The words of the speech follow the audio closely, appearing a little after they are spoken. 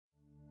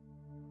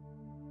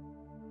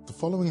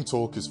The following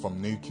talk is from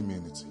New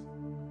Community.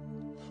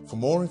 For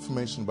more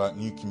information about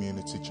New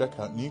Community, check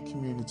out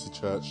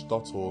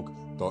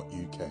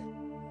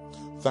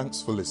newcommunitychurch.org.uk.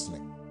 Thanks for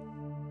listening.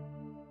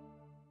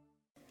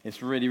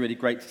 It's really, really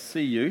great to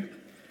see you.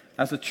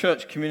 As a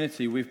church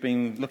community, we've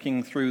been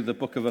looking through the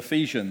book of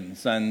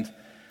Ephesians, and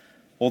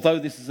although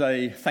this is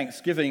a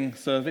Thanksgiving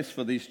service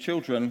for these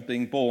children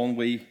being born,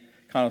 we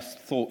kind of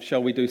thought,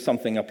 shall we do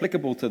something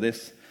applicable to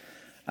this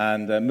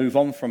and move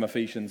on from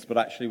Ephesians, but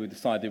actually we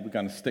decided we're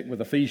going to stick with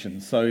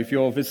Ephesians. So if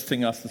you're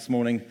visiting us this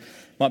morning, it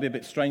might be a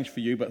bit strange for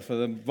you, but for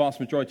the vast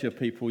majority of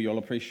people, you'll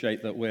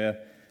appreciate that we're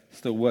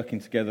still working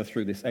together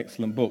through this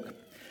excellent book.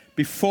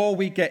 Before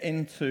we get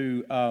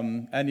into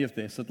any of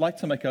this, I'd like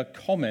to make a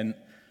comment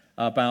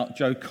about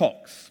Jo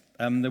Cox.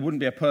 There wouldn't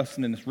be a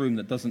person in this room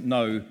that doesn't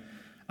know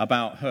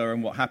about her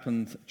and what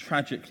happened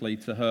tragically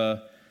to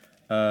her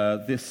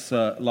this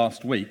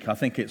last week. I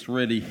think it's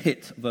really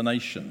hit the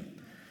nation.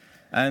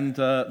 And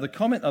the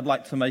comment I'd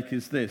like to make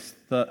is this,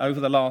 that over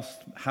the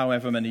last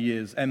however many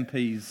years,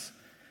 MPs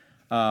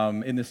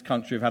in this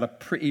country have had a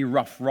pretty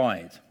rough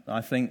ride. I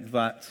think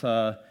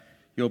that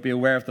you'll be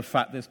aware of the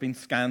fact there's been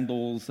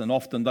scandals, and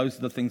often those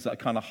are the things that are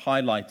kind of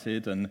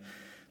highlighted, and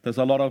there's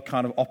a lot of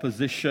kind of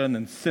opposition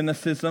and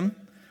cynicism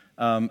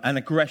and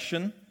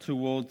aggression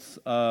towards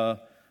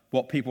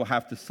what people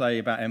have to say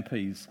about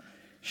MPs.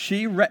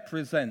 She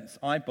represents,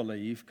 I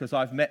believe, because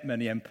I've met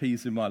many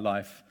MPs in my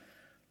life,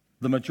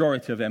 the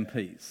majority of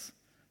MPs,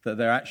 that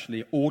they're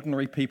actually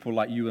ordinary people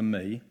like you and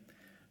me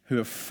who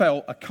have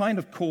felt a kind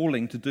of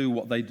calling to do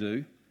what they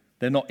do.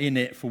 They're not in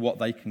it for what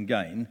they can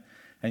gain,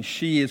 and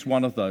she is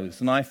one of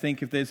those. And I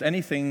think if there's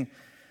anything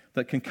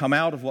that can come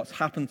out of what's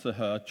happened to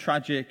her,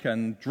 tragic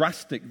and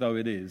drastic though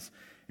it is,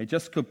 it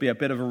just could be a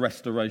bit of a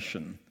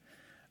restoration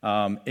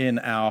in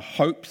our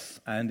hopes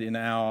and in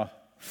our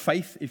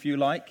faith, if you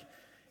like,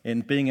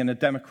 in being in a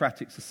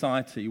democratic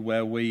society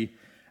where we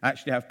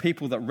actually have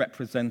people that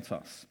represent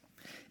us.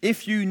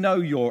 If you know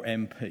your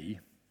MP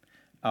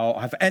or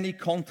have any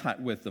contact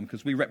with them,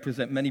 because we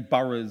represent many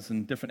boroughs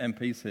and different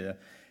MPs here,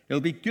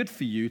 it'll be good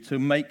for you to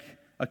make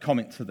a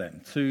comment to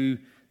them, to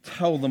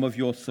tell them of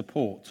your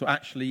support, to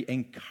actually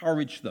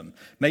encourage them,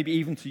 maybe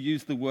even to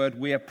use the word,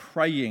 "we are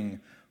praying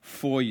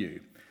for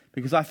you."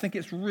 Because I think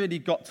it's really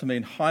got to me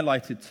and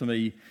highlighted to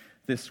me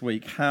this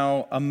week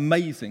how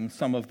amazing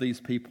some of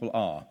these people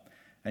are.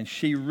 And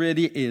she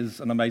really is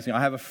an amazing.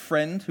 I have a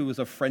friend who was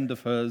a friend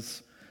of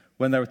hers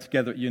when they were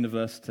together at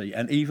university.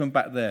 And even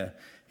back there,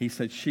 he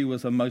said she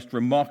was a most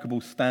remarkable,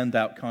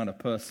 standout kind of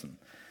person.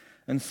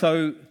 And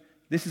so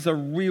this is a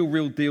real,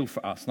 real deal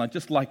for us. And I'd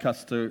just like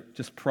us to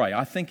just pray.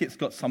 I think it's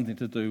got something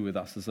to do with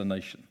us as a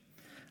nation.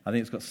 I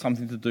think it's got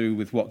something to do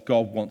with what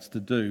God wants to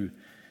do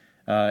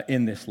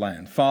in this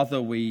land.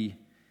 Father, we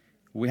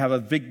have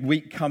a big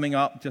week coming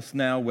up just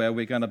now where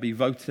we're going to be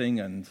voting,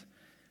 and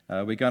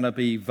we're going to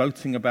be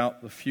voting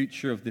about the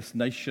future of this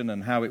nation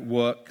and how it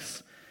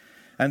works.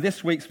 And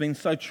this week's been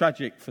so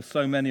tragic for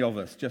so many of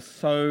us, just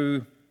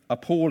so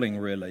appalling,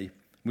 really.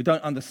 We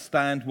don't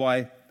understand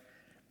why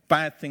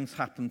bad things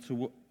happen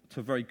to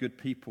very good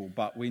people,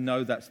 but we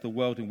know that's the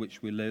world in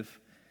which we live.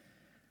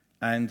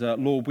 And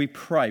Lord, we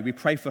pray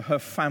for her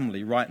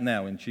family right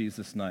now in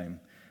Jesus' name,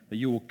 that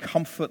you will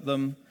comfort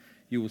them,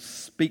 you will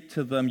speak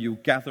to them, you'll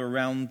gather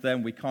around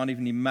them. We can't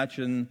even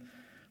imagine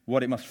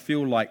what it must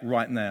feel like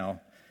right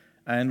now.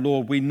 And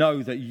Lord, we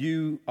know that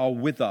you are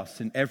with us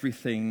in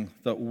everything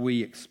that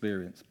we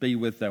experience. Be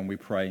with them, we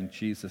pray, in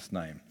Jesus'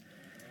 name.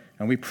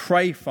 And we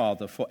pray,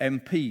 Father, for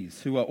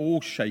MPs who are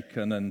all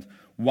shaken and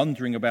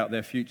wondering about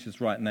their futures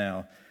right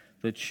now,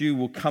 that you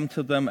will come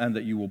to them and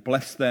that you will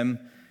bless them,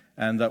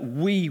 and that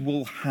we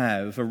will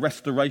have a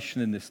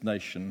restoration in this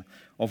nation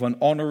of an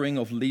honoring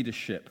of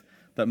leadership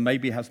that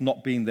maybe has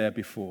not been there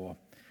before.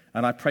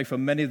 And I pray for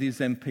many of these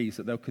MPs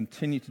that they'll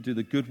continue to do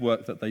the good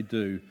work that they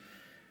do.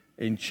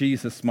 In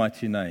Jesus'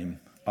 mighty name,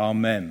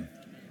 amen.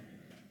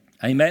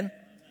 Amen?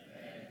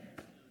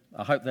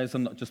 I hope those are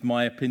not just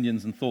my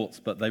opinions and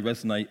thoughts, but they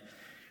resonate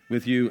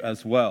with you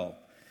as well.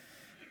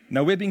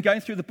 Now, we've been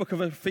going through the book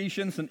of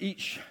Ephesians, and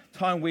each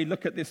time we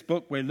look at this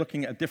book, we're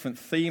looking at a different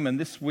theme, and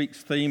this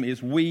week's theme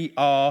is We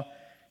Are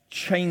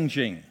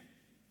Changing.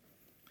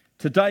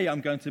 Today,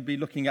 I'm going to be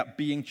looking at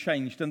being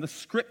changed, and the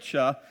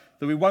scripture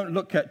that we won't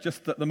look at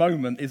just at the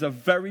moment is a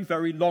very,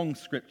 very long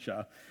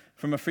scripture,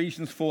 from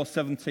Ephesians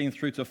 4:17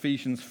 through to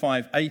Ephesians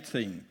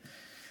 5:18.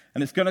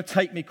 And it's going to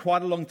take me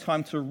quite a long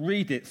time to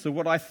read it. So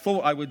what I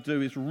thought I would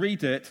do is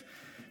read it,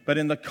 but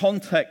in the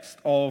context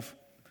of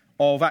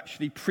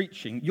actually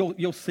preaching.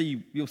 You'll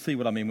see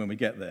what I mean when we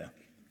get there.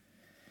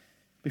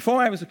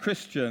 Before I was a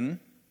Christian,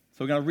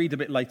 so we're going to read a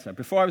bit later.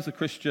 Before I was a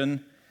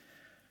Christian,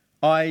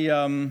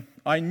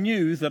 I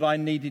knew that I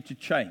needed to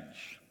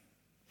change.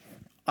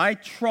 I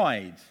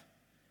tried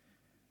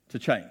to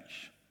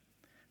change.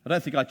 I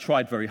don't think I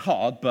tried very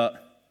hard,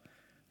 but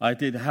I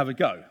did have a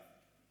go.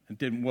 It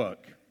didn't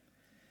work.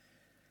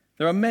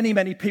 There are many,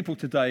 many people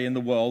today in the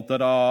world that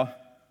are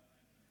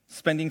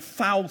spending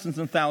thousands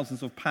and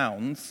thousands of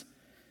pounds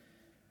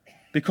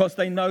because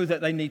they know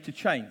that they need to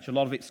change. A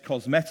lot of it's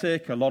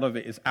cosmetic, a lot of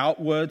it is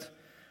outward,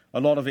 a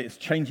lot of it is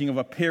changing of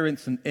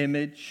appearance and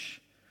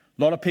image.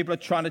 A lot of people are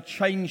trying to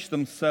change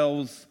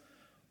themselves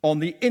on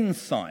the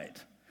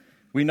inside.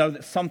 We know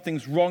that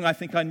something's wrong. I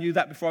think I knew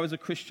that before I was a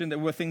Christian. There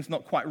were things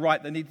not quite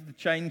right that needed to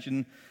change,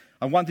 and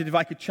I wondered if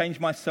I could change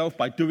myself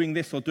by doing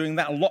this or doing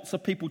that. Lots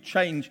of people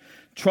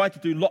try to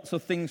do lots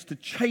of things to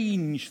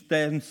change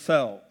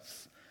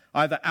themselves,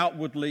 either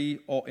outwardly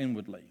or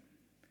inwardly.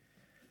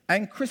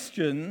 And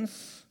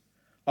Christians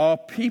are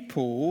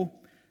people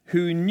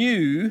who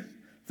knew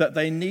that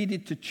they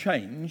needed to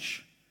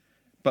change,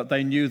 but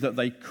they knew that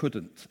they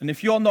couldn't. And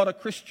if you're not a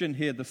Christian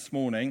here this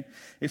morning,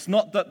 it's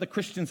not that the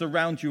Christians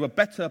around you are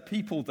better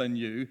people than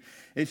you.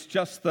 It's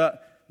just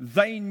that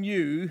they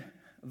knew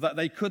that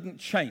they couldn't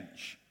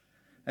change.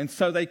 And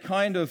so they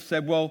kind of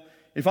said, well,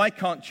 if I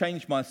can't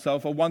change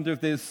myself, I wonder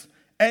if there's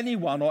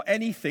anyone or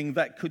anything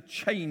that could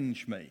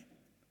change me.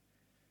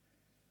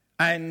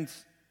 And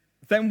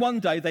then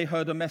one day they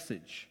heard a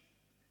message.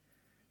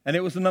 And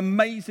it was an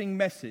amazing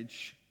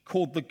message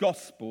called the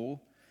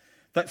gospel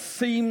that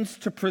seems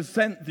to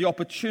present the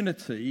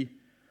opportunity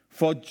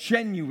for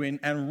genuine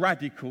and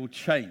radical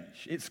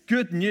change. It's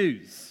good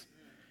news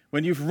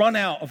when you've run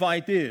out of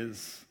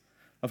ideas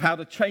of how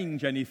to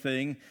change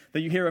anything,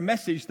 that you hear a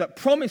message that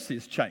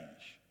promises change.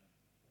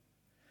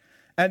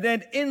 And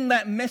then in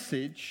that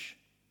message,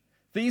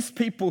 these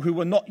people who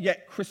were not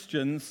yet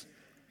Christians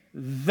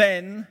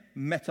then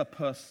met a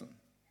person.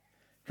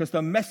 Because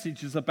the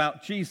message is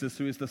about Jesus,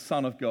 who is the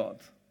Son of God.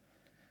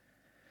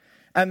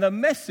 And the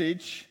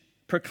message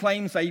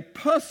proclaims a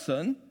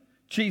person,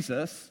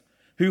 Jesus,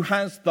 who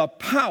has the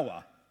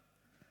power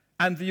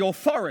and the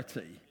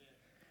authority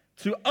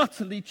to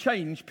utterly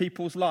change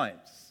people's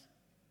lives.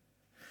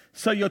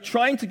 So you're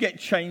trying to get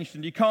changed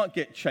and you can't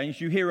get changed.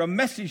 You hear a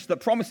message that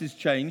promises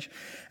change,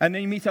 and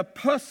then you meet a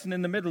person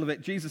in the middle of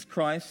it, Jesus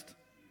Christ,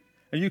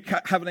 and you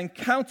have an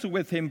encounter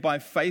with him by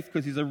faith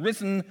because he's a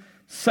risen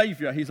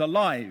Savior. He's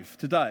alive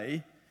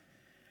today.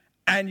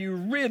 And you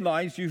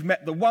realize you've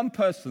met the one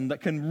person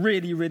that can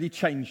really, really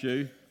change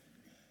you,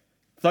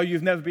 though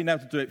you've never been able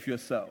to do it for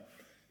yourself.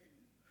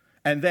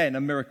 And then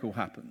a miracle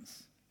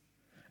happens.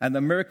 And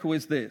the miracle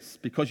is this: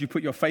 because you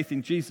put your faith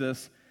in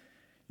Jesus,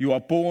 you are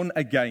born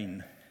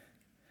again.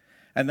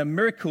 And the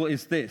miracle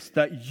is this,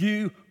 that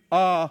you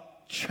are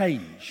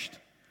changed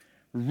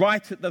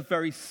right at the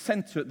very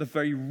center, at the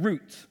very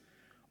root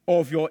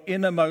of your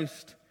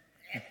innermost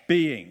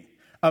being.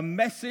 A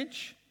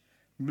message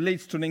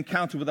leads to an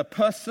encounter with a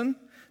person,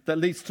 that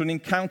leads to an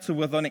encounter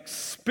with an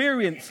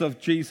experience of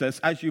Jesus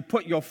as you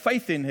put your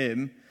faith in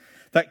him,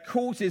 that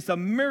causes a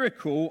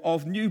miracle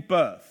of new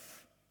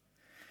birth.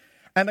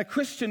 And a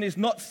Christian is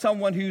not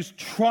someone who's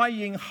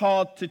trying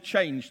hard to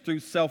change through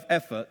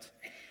self-effort,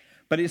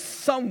 but is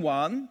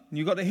someone, and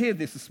you've got to hear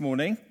this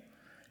morning,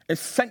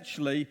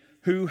 essentially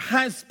who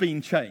has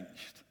been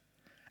changed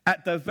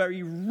at the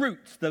very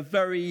root, the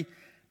very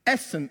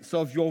essence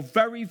of your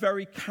very,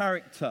 very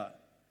character.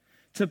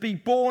 To be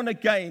born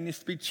again is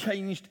to be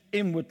changed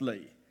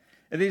inwardly.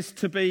 It is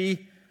to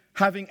be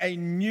having a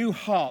new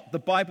heart. The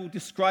Bible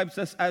describes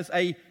us as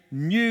a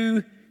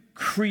new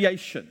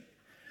creation.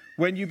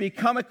 When you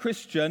become a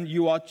Christian,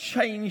 you are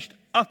changed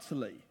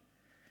utterly.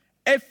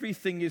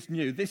 Everything is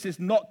new. This is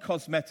not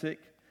cosmetic.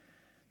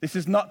 This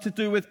is not to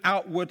do with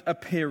outward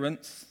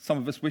appearance. Some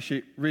of us wish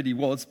it really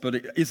was, but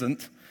it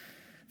isn't.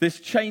 This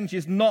change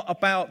is not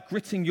about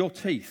gritting your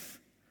teeth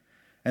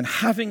and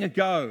having a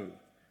go,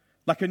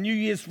 like a New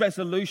Year's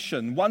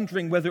resolution,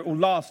 wondering whether it will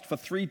last for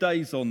 3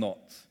 days or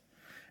not,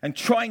 and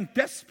trying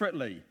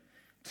desperately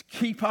to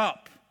keep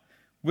up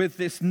with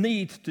this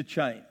need to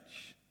change.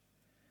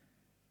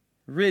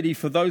 Really,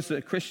 for those that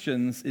are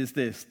Christians, is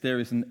this: there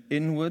is an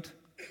inward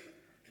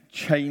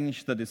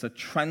change that is a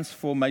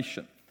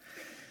transformation.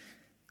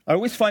 I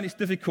always find it's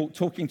difficult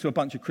talking to a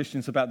bunch of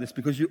Christians about this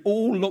because you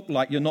all look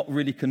like you're not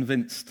really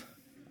convinced.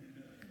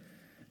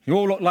 You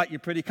all look like you're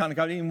pretty kind of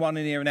going in one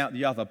ear and out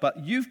the other.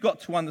 But you've got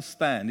to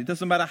understand, it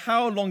doesn't matter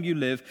how long you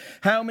live,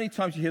 how many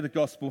times you hear the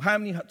gospel, how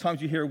many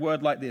times you hear a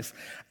word like this,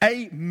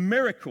 a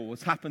miracle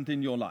has happened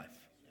in your life.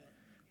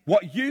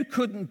 What you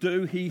couldn't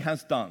do, he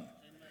has done.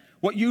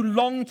 What you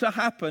long to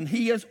happen,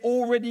 he has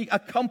already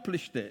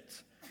accomplished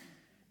it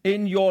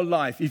in your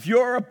life. If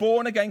you're a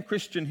born-again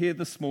Christian here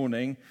this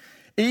morning,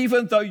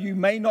 even though you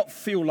may not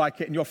feel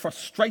like it and you're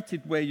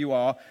frustrated where you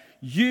are,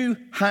 you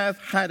have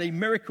had a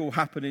miracle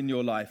happen in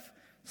your life.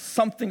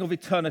 Something of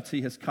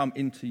eternity has come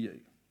into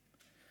you.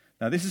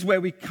 Now, this is where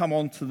we come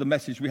on to the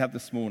message we have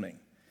this morning.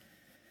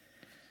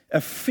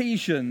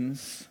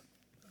 Ephesians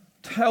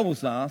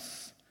tells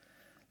us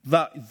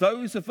that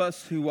those of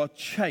us who are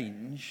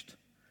changed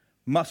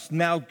must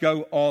now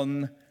go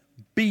on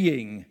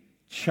being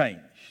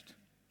changed.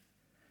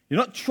 You're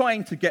not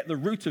trying to get the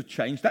root of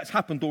change. That's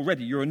happened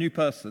already. You're a new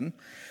person.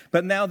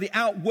 But now the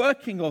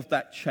outworking of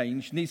that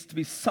change needs to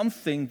be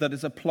something that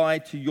is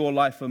applied to your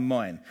life and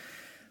mine.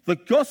 The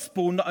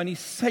gospel not only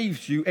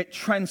saves you, it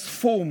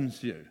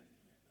transforms you.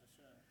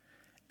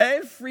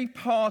 Every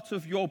part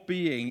of your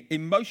being,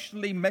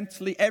 emotionally,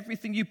 mentally,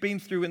 everything you've been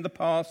through in the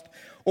past,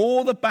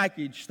 all the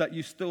baggage that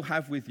you still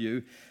have with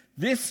you,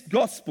 this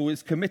gospel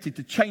is committed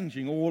to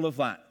changing all of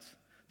that.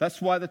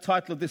 That's why the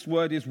title of this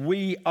word is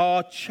We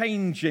Are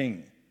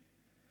Changing.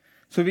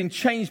 So we've been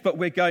changed, but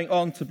we're going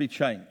on to be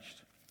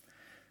changed.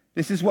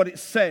 This is what it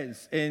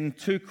says in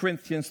 2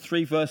 Corinthians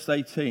 3, verse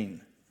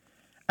 18.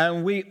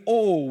 And we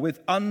all,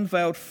 with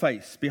unveiled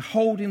face,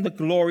 beholding the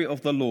glory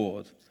of the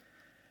Lord,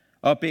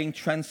 are being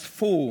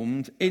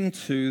transformed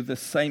into the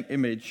same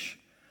image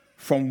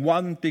from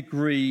one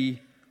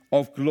degree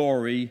of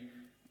glory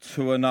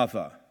to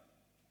another.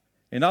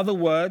 In other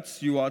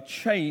words, you are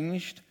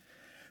changed,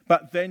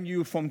 but then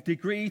you, from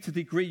degree to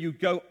degree, you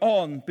go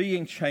on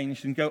being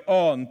changed and go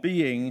on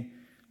being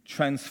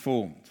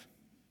transformed.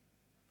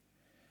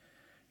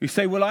 You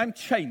say, well, I'm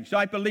changed.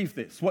 I believe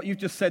this. What you've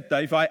just said,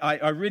 Dave,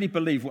 I really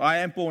believe. I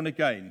am born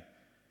again.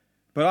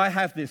 But I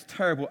have this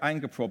terrible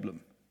anger problem.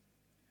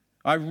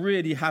 I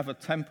really have a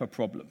temper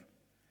problem.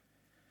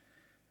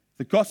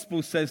 The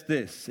gospel says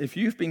this: if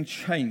you've been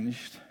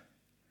changed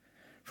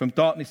from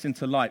darkness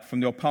into light,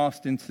 from your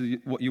past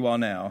into what you are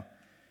now,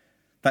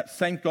 that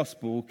same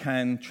gospel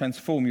can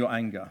transform your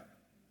anger.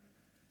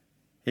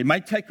 It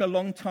may take a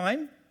long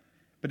time,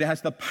 but it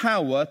has the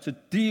power to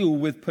deal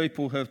with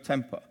people who have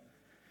temper.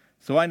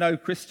 So I know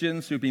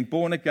Christians who've been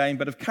born again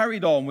but have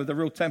carried on with a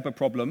real temper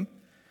problem.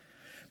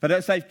 But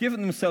as they've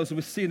given themselves, and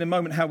we'll see in a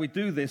moment how we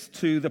do this,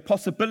 to the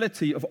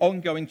possibility of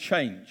ongoing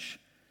change,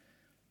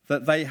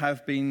 that they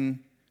have been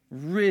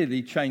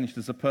really changed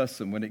as a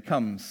person when it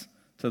comes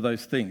to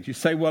those things. You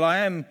say, well, I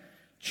am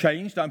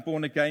changed, I'm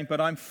born again, but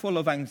I'm full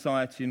of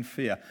anxiety and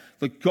fear.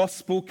 The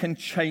gospel can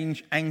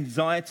change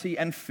anxiety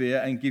and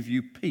fear and give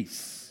you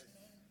peace.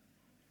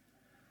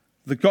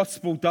 The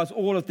gospel does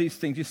all of these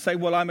things. You say,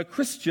 well, I'm a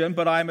Christian,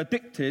 but I'm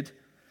addicted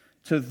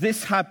to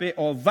this habit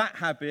or that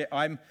habit.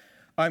 I'm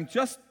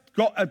just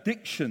got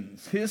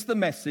addictions. Here's the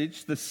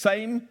message: the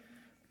same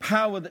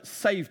power that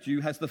saved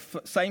you has the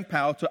same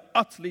power to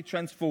utterly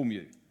transform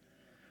you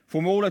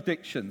from all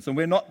addictions. And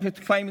we're not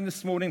claiming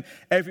this morning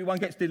everyone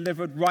gets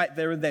delivered right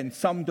there and then.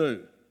 Some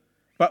do.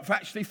 But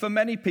actually, for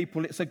many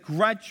people, it's a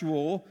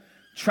gradual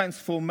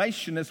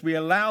transformation as we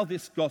allow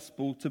this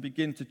gospel to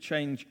begin to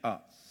change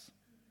us.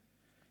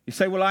 You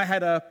say, well, I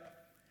had a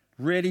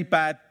really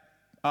bad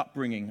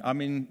upbringing. I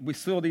mean, we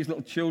saw these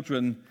little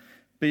children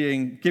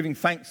giving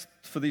thanks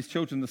for these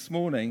children this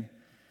morning.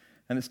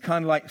 And it's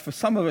kind of like, for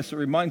some of us, it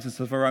reminds us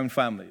of our own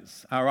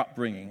families, our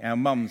upbringing, our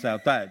mums, our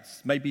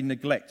dads, maybe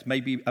neglect,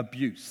 maybe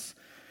abuse.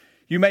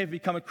 You may have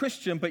become a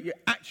Christian, but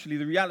actually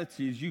the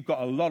reality is you've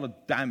got a lot of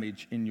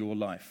damage in your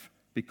life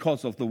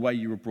because of the way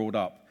you were brought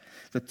up.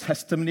 The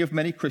testimony of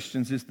many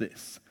Christians is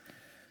this: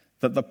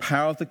 that the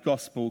power of the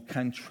gospel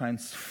can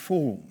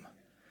transform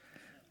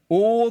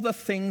all the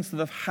things that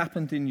have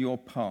happened in your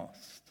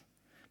past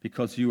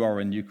because you are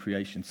a new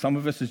creation. Some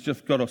of us has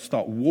just got to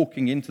start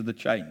walking into the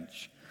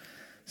change.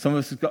 Some of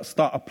us have got to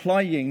start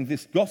applying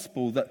this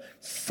gospel that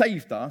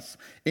saved us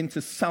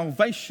into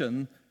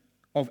salvation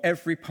of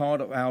every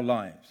part of our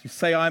lives. You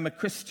say, I'm a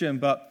Christian,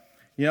 but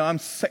I'm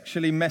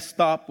sexually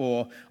messed up,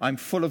 or I'm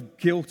full of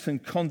guilt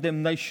and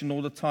condemnation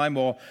all the time,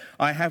 or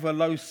I have a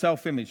low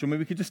self-image. I mean,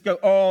 we could just go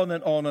on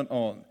and on and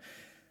on.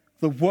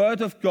 The Word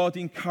of God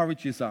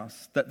encourages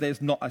us that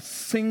there's not a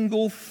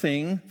single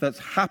thing that's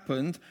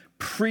happened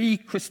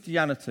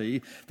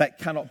pre-Christianity that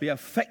cannot be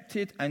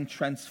affected and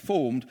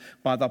transformed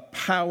by the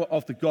power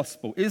of the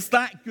gospel. Is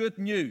that good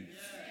news?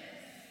 Yes.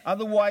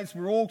 Otherwise,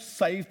 we're all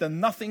saved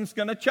and nothing's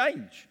going to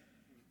change.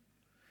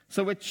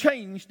 So we're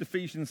changed,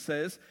 Ephesians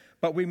says,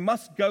 but we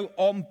must go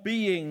on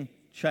being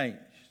changed.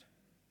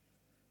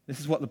 This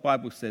is what the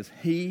Bible says: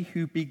 he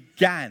who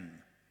began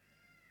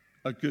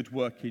a good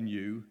work in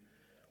you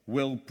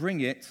will bring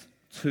it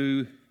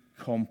to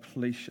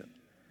completion.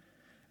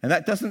 And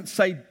that doesn't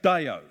say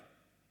Deo.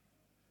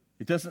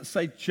 It doesn't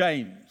say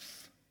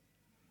James.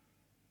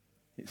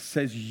 It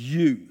says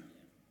you.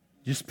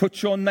 Just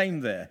put your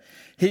name there.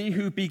 He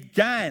who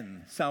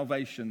began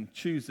salvation,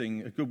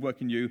 choosing a good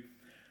work in you,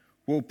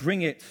 will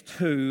bring it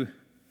to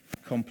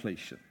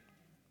completion.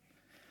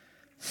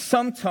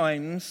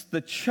 Sometimes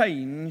the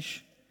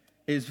change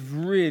is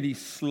really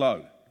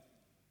slow.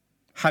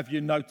 Have you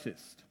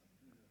noticed?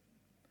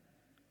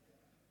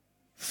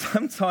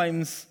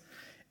 Sometimes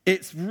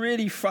it's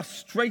really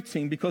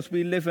frustrating because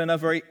we live in a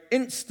very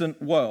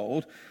instant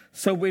world,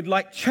 so we'd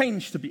like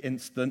change to be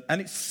instant,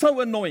 and it's so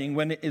annoying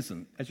when it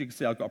isn't. As you can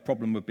see, I've got a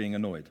problem with being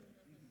annoyed.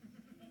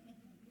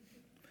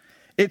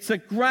 It's a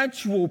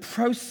gradual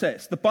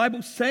process. The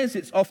Bible says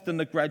it's often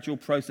a gradual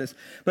process,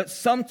 but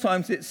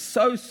sometimes it's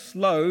so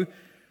slow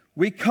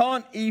we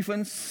can't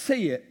even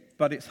see it,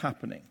 but it's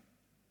happening.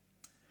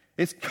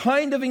 It's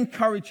kind of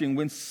encouraging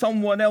when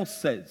someone else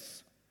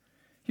says,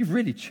 "You've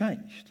really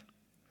changed."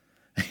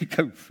 You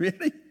go,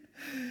 "Really?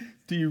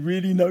 Do you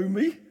really know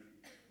me?"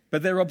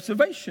 But their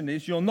observation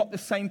is you're not the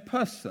same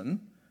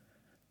person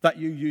that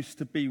you used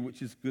to be,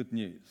 which is good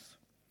news.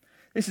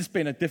 This has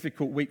been a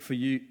difficult week for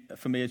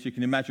me, as you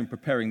can imagine,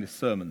 preparing this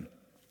sermon.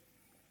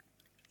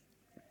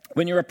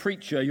 When you're a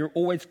preacher, you're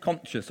always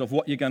conscious of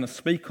what you're going to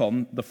speak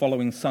on the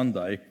following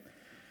Sunday.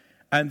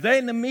 And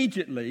then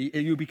immediately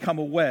you become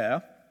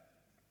aware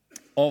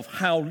of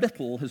how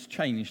little has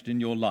changed in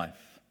your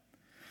life.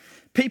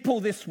 People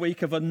this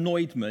week have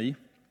annoyed me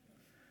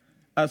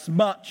as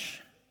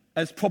much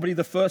as probably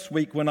the first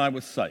week when I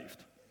was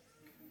saved.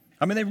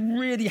 I mean, they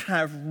really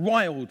have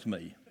riled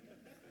me.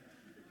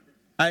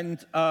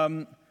 And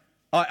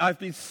I've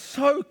been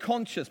so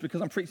conscious, because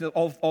I'm preaching,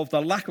 of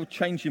the lack of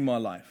change in my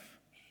life.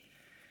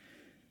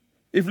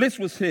 If Liz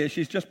was here,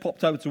 she's just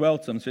popped over to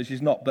Eltham, so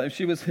she's not. But if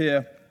she was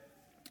here,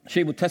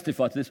 she would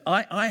testify to this.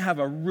 I have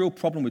a real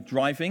problem with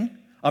driving.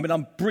 I mean,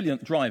 I'm a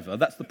brilliant driver.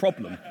 That's the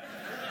problem.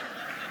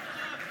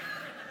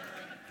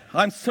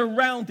 I'm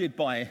surrounded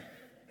by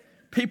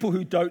people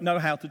who don't know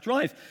how to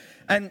drive.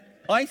 And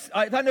I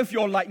don't know if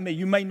you're like me.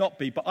 You may not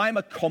be. But I'm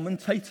a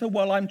commentator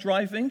while I'm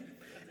driving.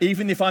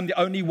 Even if I'm the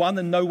only one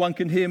and no one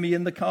can hear me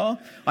in the car,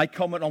 I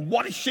comment on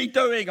what is she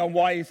doing and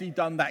why has he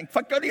done that. And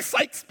for goodness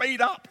sake,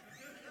 speed up.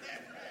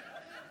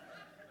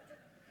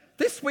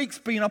 This week's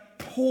been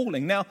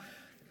appalling. Now,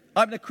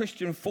 I've been a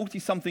Christian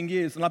 40-something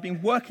years, and I've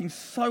been working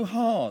so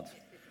hard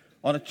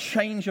on a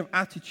change of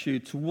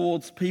attitude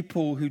towards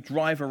people who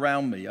drive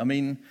around me. I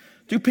mean,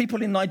 do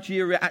people in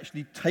Nigeria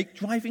actually take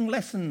driving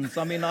lessons?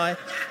 I mean, I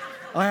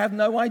have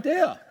no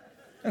idea.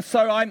 And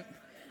so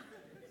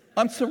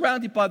I'm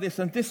surrounded by this,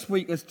 and this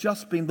week has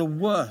just been the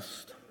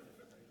worst.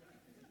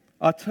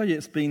 I tell you,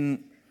 it's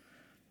been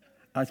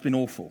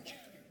awful.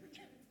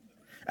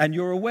 And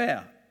you're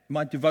aware,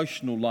 my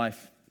devotional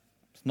life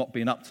has not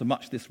been up to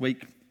much this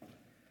week.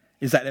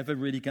 Is that ever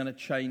really going to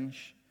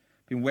change?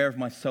 Been aware of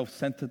my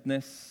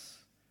self-centeredness.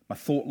 My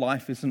thought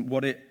life isn't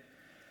what it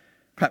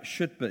perhaps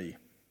should be.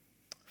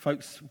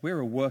 Folks, we're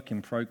a work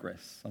in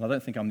progress, and I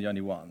don't think I'm the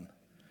only one.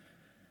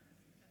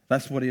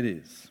 That's what it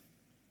is.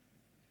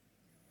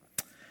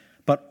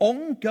 But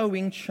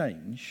ongoing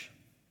change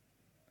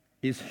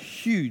is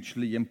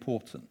hugely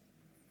important.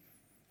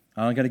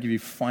 And I'm going to give you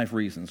 5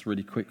 reasons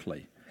really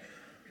quickly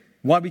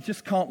why we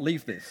just can't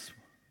leave this.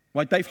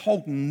 Why Dave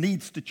Holden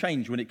needs to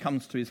change when it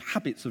comes to his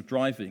habits of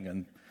driving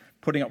and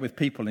putting up with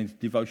people in his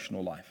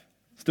devotional life.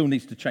 Still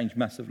needs to change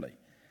massively.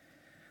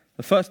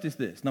 The first is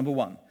this. Number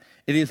 1,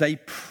 it is a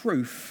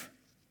proof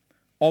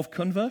of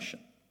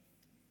conversion.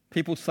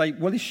 People say,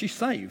 well, is she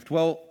saved?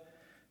 Well,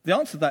 the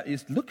answer to that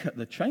is look at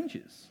the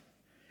changes.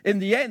 In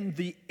the end,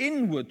 the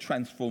inward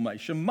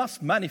transformation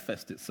must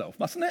manifest itself,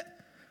 mustn't it?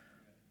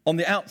 On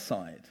the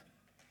outside.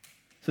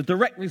 So,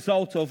 direct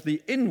result of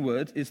the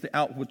inward is the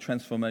outward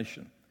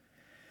transformation.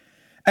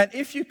 And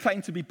if you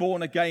claim to be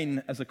born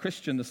again as a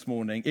Christian this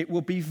morning, it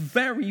will be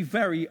very,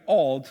 very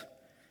odd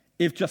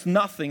if just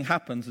nothing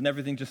happens and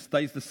everything just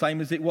stays the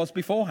same as it was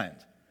beforehand.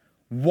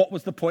 What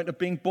was the point of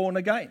being born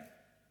again?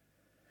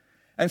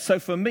 And so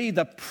for me,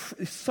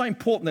 it's so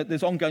important that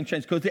there's ongoing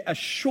change because it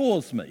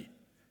assures me,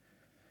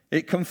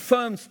 it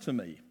confirms to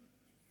me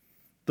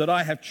that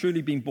I have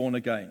truly been born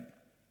again.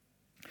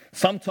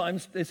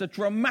 Sometimes there's a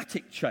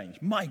dramatic change.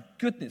 My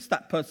goodness,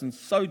 that person's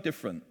so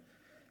different.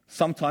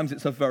 Sometimes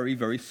it's a very,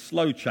 very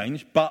slow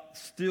change, but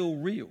still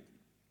real.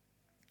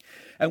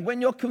 And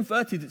when you're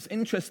converted, it's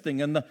interesting,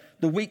 and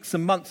the weeks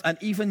and months and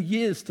even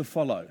years to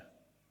follow,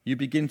 you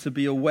begin to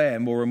be aware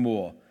more and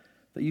more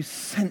that you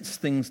sense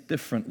things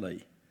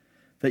differently,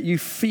 that you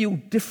feel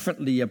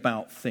differently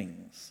about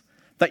things,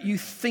 that you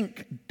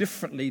think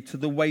differently to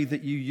the way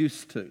that you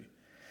used to,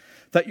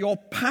 that your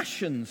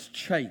passions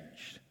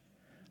changed.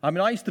 I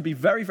mean, I used to be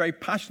very, very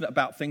passionate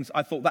about things.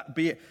 I thought that'd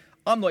be it.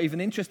 I'm not even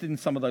interested in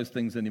some of those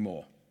things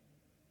anymore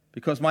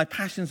because my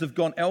passions have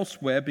gone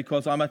elsewhere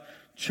because I'm a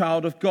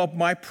child of God.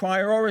 My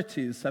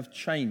priorities have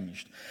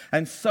changed,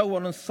 and so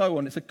on and so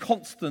on. It's a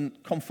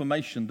constant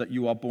confirmation that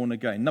you are born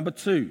again. Number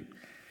 2,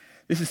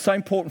 this is so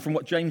important from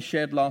what James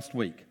shared last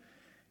week.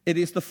 It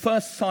is the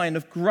first sign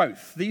of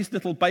growth. These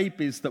little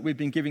babies that we've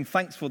been giving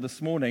thanks for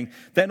this morning,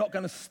 they're not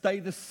going to stay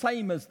the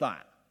same as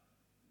that.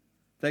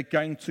 They're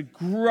going to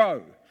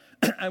grow.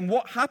 And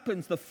what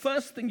happens, the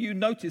first thing you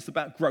notice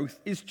about growth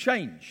is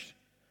change.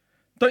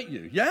 Don't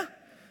you? Yeah?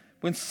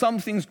 When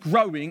something's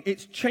growing,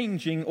 it's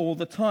changing all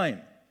the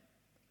time.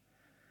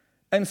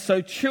 And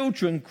so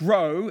children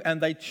grow and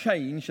they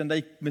change and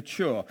they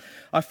mature.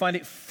 I find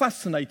it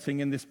fascinating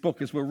in this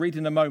book, as we'll read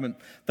in a moment,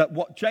 that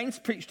what James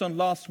preached on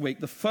last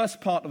week, the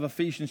first part of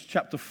Ephesians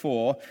chapter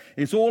 4,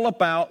 is all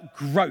about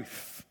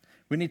growth.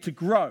 We need to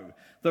grow.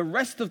 The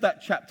rest of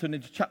that chapter and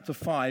into chapter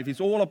 5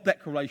 is all a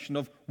declaration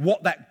of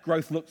what that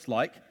growth looks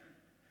like.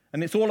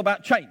 And it's all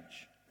about change.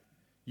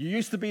 You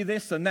used to be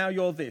this and now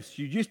you're this.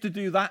 You used to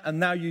do that and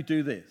now you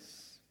do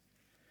this.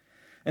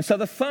 And so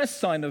the first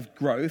sign of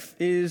growth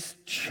is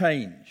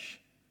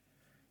change.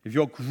 If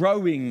you're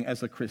growing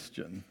as a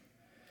Christian,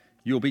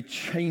 you'll be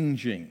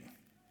changing.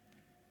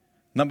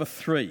 Number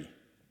 3,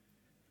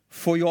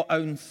 for your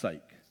own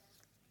sake.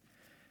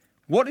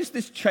 What does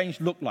this change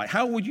look like?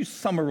 How would you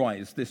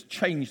summarize this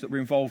change that we're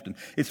involved in?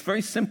 It's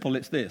very simple.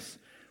 It's this.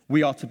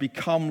 We are to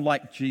become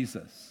like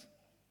Jesus.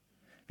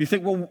 You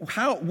think, well,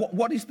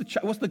 what's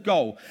the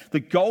goal?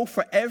 The goal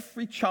for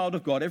every child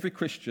of God, every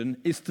Christian,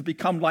 is to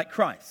become like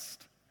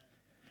Christ.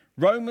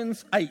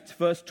 Romans 8,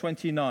 verse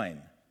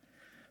 29.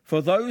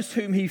 For those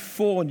whom he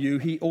foreknew,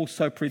 he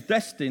also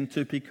predestined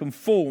to be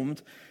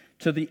conformed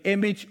to the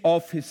image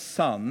of his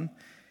Son,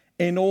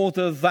 in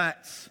order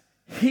that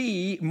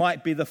he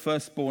might be the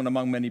firstborn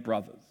among many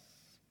brothers.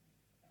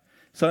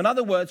 So in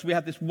other words, we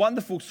have this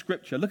wonderful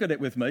scripture. Look at it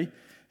with me.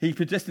 He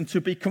predestined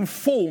to be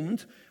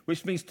conformed,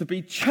 which means to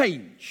be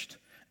changed,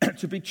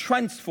 to be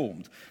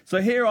transformed. So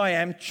here I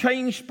am,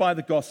 changed by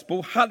the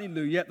gospel.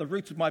 Hallelujah, at the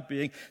root of my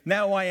being.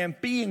 Now I am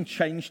being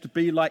changed to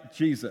be like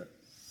Jesus.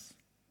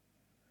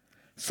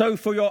 So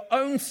for your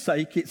own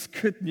sake, it's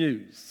good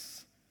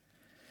news.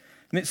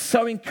 And it's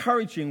so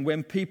encouraging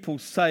when people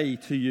say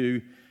to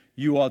you,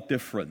 you are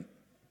different.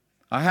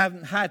 I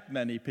haven't had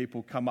many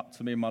people come up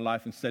to me in my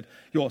life and said,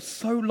 you're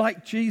so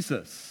like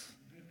Jesus.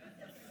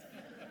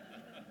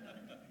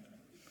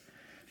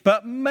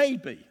 But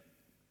maybe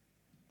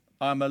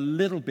I'm a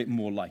little bit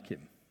more like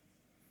him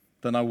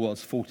than I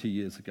was 40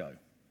 years ago.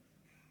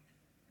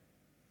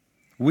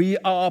 We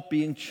are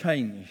being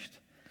changed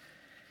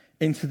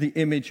into the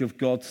image of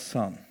God's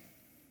Son.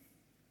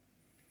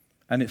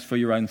 And it's for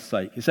your own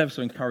sake. It's ever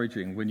so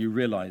encouraging when you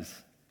realize,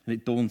 and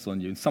it dawns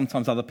on you, and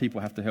sometimes other people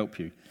have to help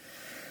you.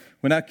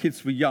 When our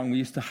kids were young, we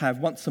used to have,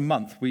 once a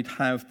month, we'd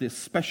have this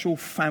special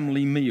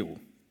family meal.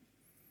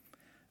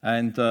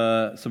 And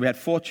so we had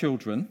 4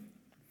 children,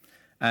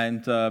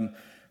 and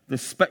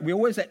we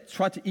always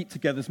tried to eat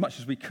together as much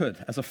as we could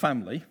as a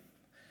family,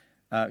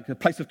 a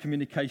place of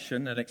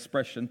communication and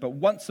expression. But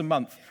once a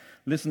month,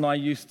 Liz and I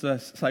used to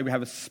say we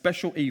have a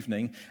special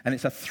evening, and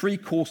it's a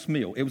 3-course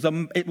meal. It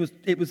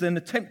was an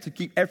attempt to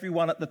keep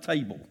everyone at the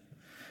table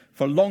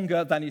for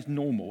longer than is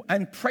normal.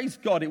 And praise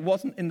God, it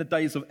wasn't in the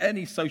days of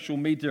any social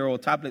media or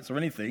tablets or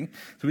anything,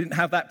 so we didn't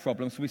have that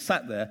problem. So we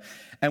sat there,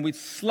 and we'd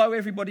slow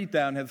everybody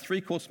down, have a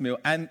 3-course meal,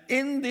 and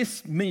in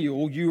this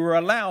meal, you were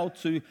allowed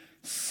to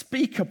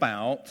speak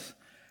about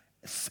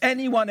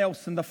anyone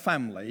else in the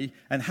family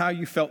and how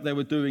you felt they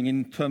were doing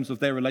in terms of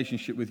their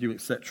relationship with you,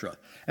 etc.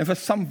 And for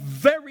some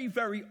very,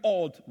 very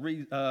odd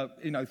thing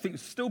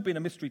that's still been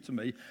a mystery to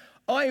me,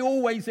 I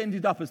always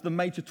ended up as the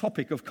major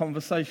topic of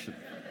conversation.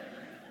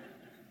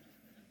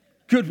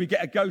 Good, we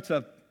get a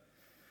go-to.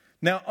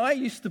 Now, I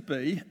used to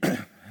be,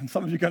 and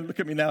some of you are going to look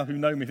at me now who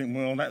know me think,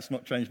 well, that's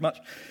not changed much,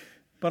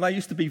 but I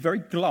used to be very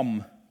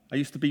glum. I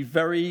used to be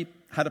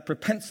had a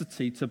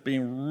propensity to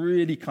being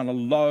really kind of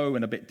low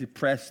and a bit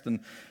depressed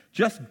and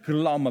just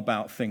glum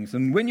about things.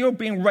 And when you're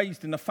being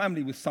raised in a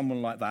family with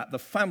someone like that, the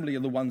family are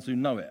the ones who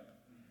know it.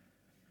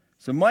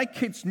 So my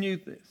kids knew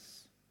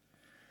this.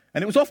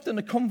 And it was often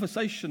a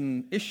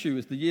conversation issue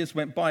as the years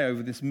went by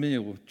over this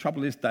meal.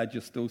 Trouble is, Dad,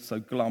 you're still so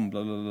glum,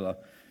 blah, blah, blah.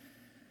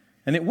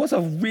 And it was a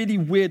really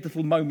weird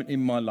little moment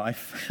in my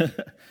life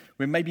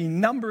where maybe a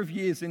number of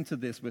years into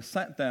this, we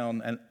sat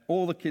down and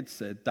all the kids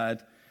said,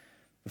 Dad,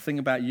 the thing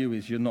about you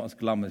is you're not as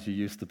glum as you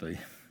used to be.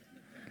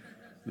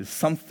 There's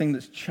something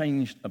that's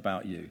changed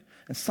about you.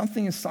 And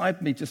something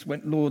inside me just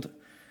went, Lord,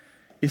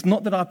 it's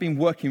not that I've been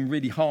working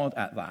really hard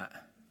at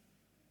that,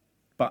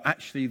 but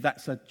actually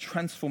that's a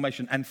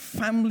transformation. And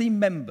family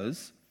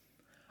members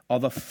are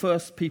the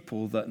first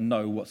people that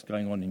know what's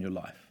going on in your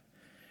life,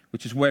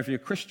 which is where if you're a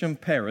Christian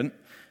parent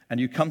and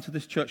you come to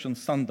this church on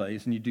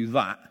Sundays and you do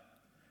that,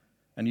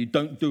 and you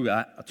don't do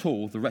that at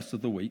all the rest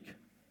of the week,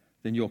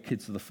 then your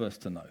kids are the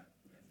first to know.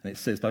 And it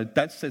says, though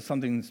Dad says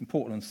something that's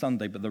important on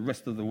Sunday, but the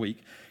rest of the week,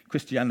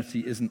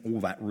 Christianity isn't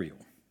all that real.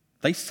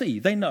 They see,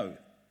 they know.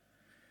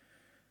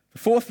 The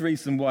fourth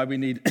reason why we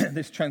need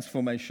this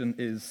transformation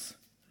is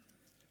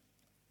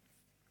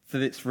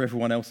that it's for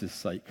everyone else's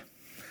sake.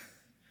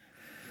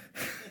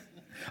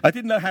 I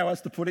didn't know how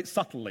else to put it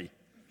subtly.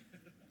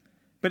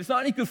 But it's not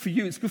only good for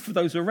you, it's good for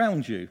those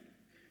around you.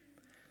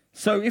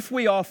 So if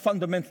we are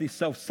fundamentally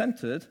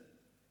self-centered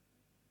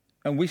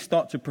and we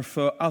start to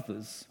prefer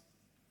others,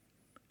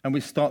 and we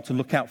start to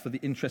look out for the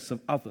interests of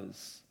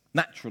others,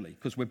 naturally,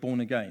 because we're born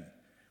again.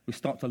 We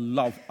start to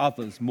love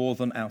others more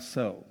than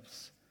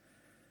ourselves.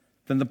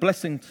 Then the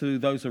blessing to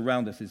those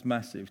around us is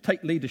massive.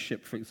 Take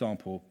leadership, for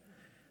example.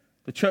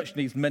 The church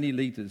needs many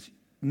leaders.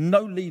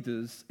 No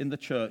leaders in the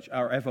church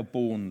are ever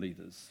born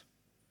leaders.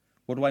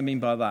 What do I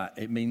mean by that?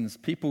 It means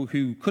people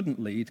who couldn't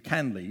lead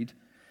can lead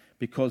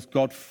because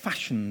God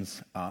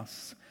fashions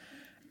us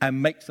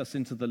and makes us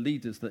into the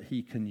leaders that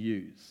he can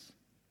use.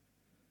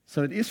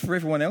 So it is for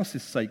everyone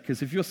else's sake,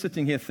 because if you're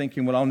sitting here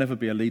thinking, well, I'll never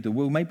be a leader,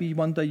 well, maybe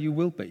one day you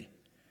will be.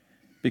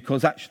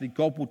 Because actually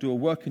God will do a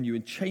work in you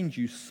and change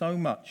you so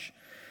much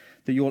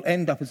that you'll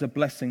end up as a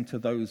blessing to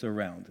those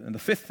around. And the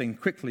fifth thing,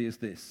 quickly, is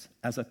this,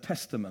 as a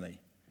testimony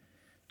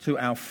to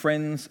our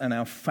friends and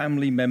our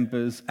family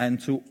members and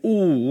to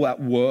all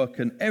at work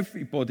and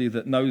everybody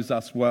that knows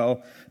us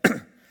well,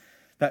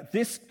 that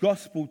this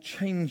gospel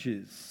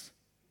changes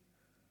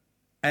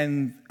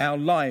and our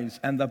lives,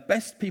 and the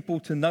best people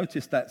to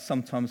notice that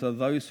sometimes are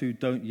those who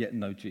don't yet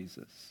know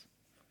Jesus.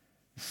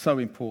 It's so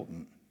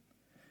important.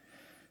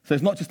 So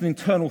it's not just an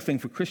internal thing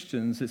for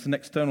Christians, it's an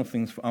external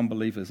thing for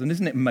unbelievers. And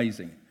isn't it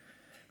amazing?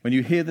 When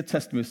you hear the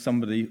testimony of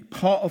somebody,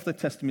 part of the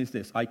testimony is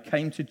this: I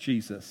came to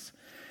Jesus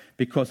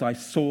because I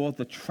saw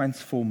the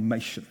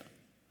transformation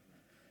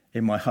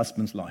in my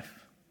husband's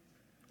life,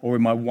 or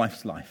in my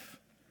wife's life,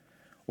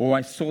 or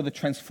I saw the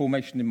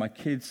transformation in my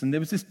kids. And there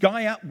was this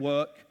guy at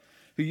work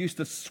who used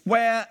to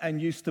swear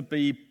and used to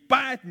be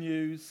bad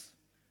news,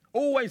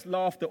 always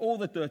laughed at all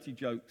the dirty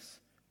jokes,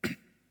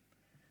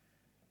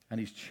 and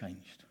he's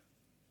changed.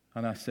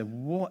 And I said,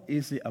 what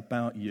is it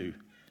about you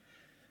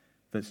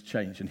that's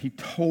changed? And he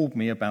told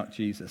me about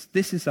Jesus.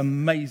 This is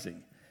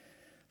amazing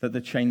that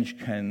the change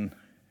can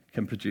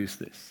produce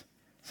this.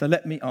 So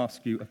let me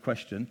ask you a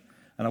question,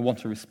 and I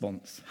want a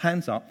response.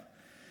 Hands up,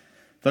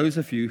 those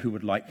of you who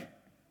would like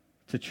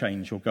to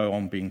change or go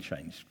on being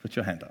changed. Put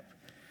your hand up.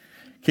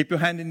 Keep your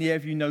hand in the air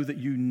if you know that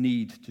you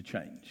need to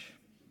change.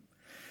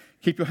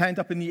 Keep your hand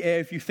up in the air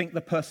if you think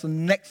the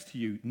person next to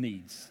you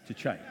needs to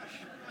change.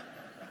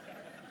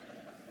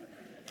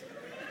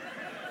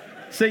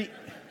 See,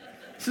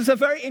 this is a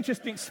very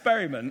interesting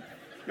experiment.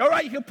 All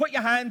right, you can put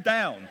your hand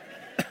down.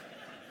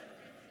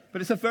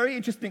 But it's a very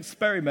interesting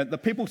experiment that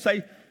people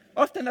say,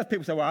 often as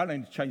people say, well, I don't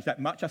need to change that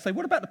much. I say,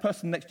 what about the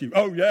person next to you?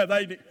 Oh, yeah,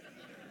 they need.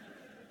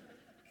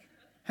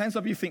 Hands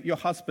up, you think your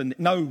husband.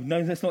 No,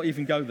 let's not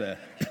even go there.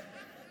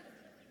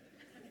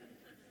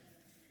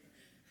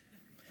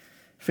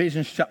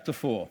 Ephesians chapter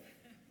 4,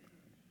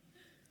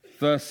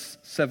 verse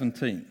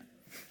 17.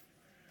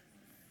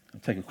 I'll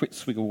take a quick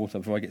swig of water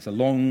before I get to a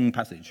long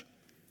passage.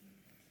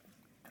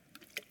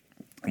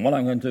 And what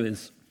I'm going to do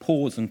is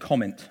pause and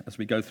comment as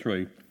we go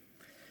through.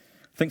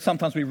 I think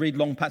sometimes we read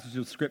long passages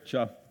of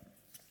Scripture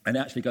and it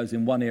actually goes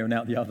in one ear and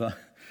out the other.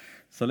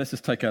 So let's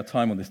just take our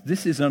time on this.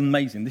 This is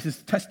amazing. This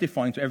is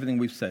testifying to everything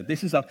we've said.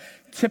 This is a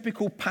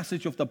typical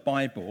passage of the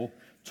Bible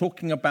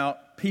talking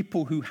about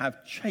people who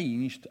have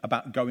changed,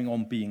 about going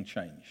on being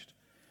changed,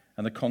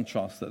 and the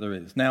contrast that there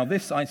is. Now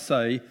this I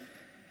say,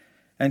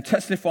 and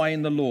testify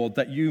in the Lord,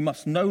 that you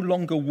must no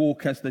longer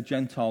walk as the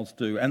Gentiles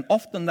do. And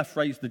often the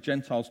phrase the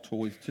Gentiles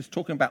talk is just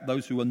talking about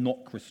those who are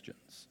not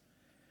Christians.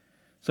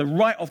 So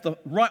right off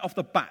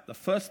the bat, the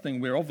first thing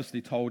we're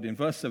obviously told in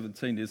verse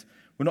 17 is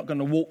we're not going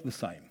to walk the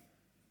same,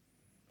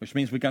 which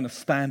means we're going to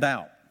stand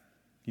out.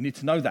 You need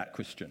to know that,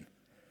 Christian.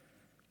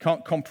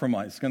 Can't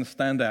compromise, it's going to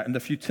stand out. And the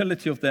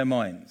futility of their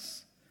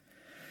minds.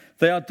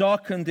 They are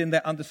darkened in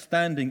their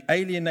understanding,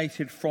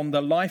 alienated from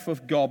the life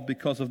of God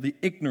because of the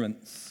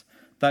ignorance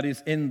that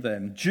is in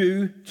them,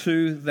 due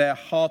to their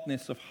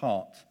hardness of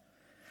heart.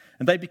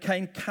 And they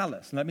became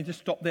callous. And let me just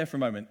stop there for a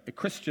moment. A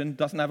Christian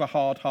doesn't have a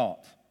hard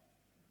heart.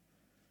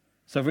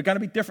 So if we're going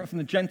to be different from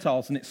the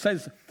Gentiles, and it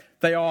says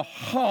they are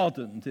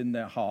hardened in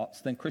their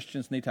hearts, then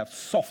Christians need to have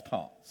soft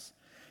hearts,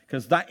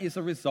 because that is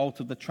a result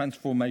of the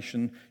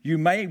transformation. You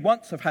may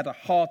once have had a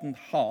hardened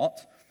heart,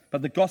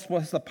 but the gospel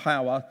has the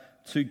power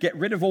to get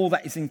rid of all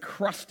that is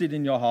encrusted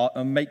in your heart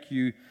and make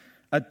you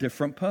a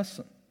different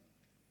person.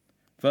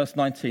 Verse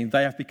 19,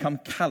 they have become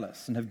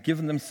callous and have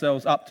given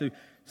themselves up to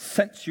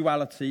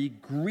sensuality,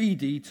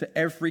 greedy to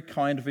every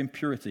kind of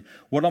impurity.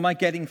 What am I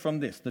getting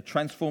from this? The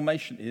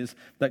transformation is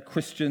that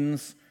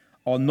Christians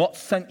are not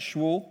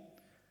sensual,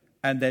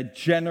 and they're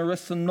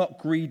generous and not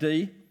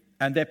greedy,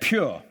 and they're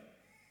pure.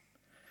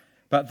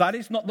 But that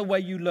is not the way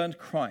you learned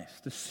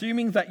Christ.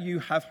 Assuming that you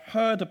have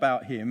heard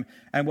about him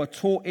and were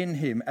taught in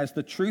him, as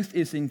the truth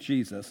is in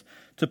Jesus,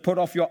 to put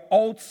off your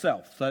old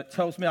self. So it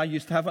tells me I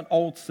used to have an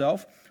old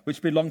self,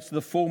 which belongs to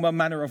the former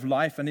manner of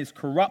life and is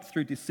corrupt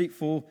through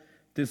deceitful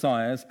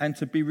desires, and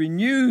to be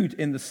renewed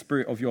in the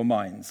spirit of your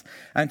minds,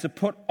 and to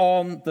put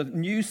on the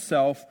new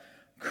self,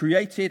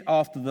 created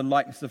after the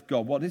likeness of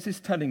God. What is this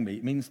telling me?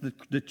 It means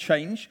the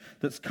change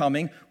that's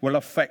coming will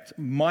affect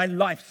my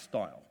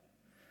lifestyle.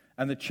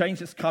 And the change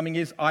that's coming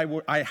is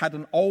I had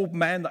an old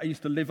man that I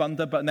used to live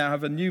under, but now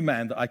have a new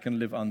man that I can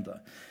live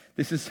under.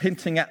 This is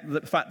hinting at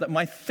the fact that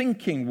my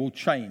thinking will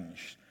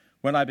change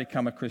when I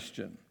become a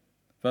Christian.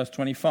 Verse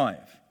 25.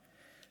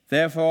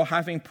 Therefore,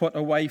 having put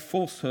away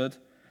falsehood,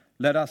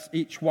 let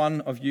each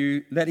one of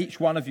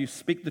you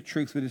speak the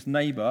truth with his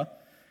neighbor,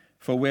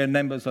 for we're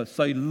members of.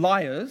 So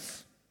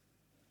liars,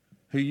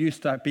 who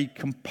used to be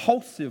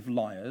compulsive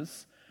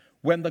liars,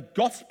 when the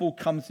gospel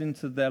comes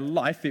into their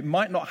life, it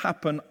might not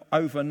happen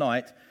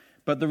overnight,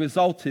 but the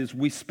result is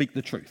we speak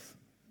the truth.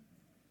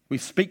 We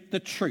speak the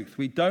truth.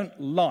 We don't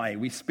lie.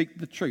 We speak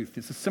the truth.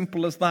 It's as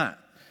simple as that.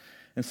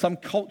 In some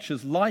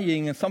cultures,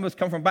 lying, and some of us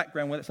come from a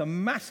background where it's a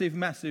massive,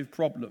 massive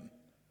problem.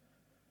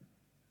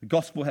 The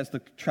gospel has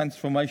the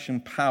transformation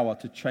power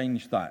to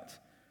change that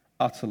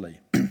utterly.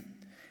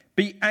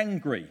 Be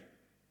angry,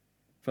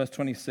 verse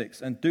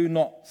 26, and do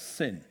not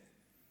sin.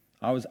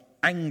 I was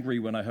angry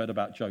when I heard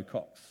about Joe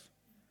Cox.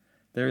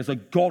 There is a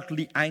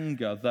godly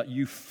anger that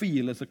you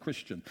feel as a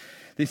Christian.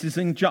 This is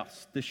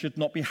unjust. This should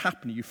not be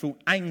happening. You feel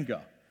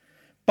anger.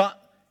 But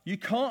you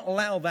can't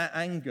allow that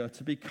anger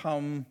to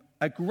become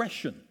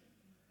aggression.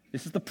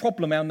 This is the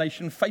problem our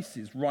nation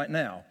faces right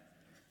now,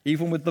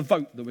 even with the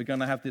vote that we're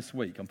going to have this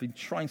week. I've been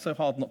trying so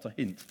hard not to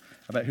hint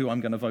about who I'm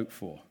going to vote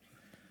for.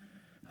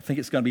 I think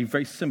it's going to be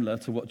very similar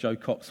to what Joe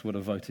Cox would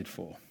have voted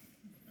for.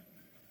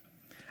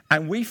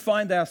 And we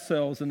find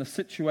ourselves in a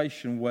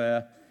situation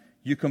where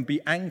you can be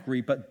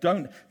angry, but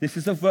don't. This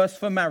is a verse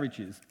for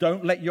marriages.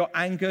 Don't let your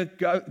anger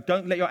go.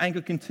 Don't let your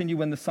anger continue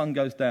when the sun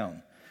goes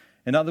down.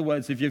 In other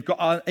words, if you've got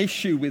an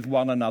issue with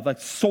one another,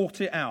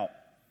 sort it out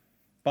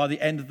by the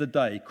end of the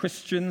day.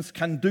 Christians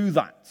can do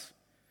that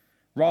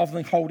rather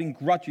than holding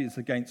grudges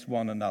against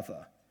one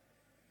another.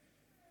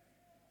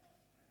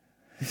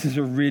 This is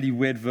a really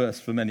weird verse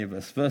for many of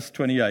us. Verse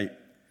 28.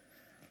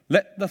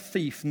 Let the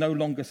thief no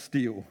longer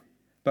steal,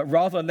 but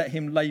rather let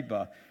him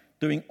labor,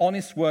 doing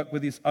honest work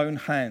with his own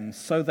hands,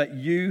 so that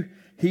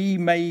he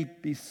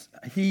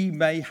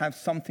may have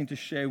something to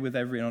share with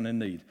everyone in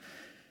need.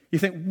 You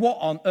think, what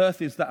on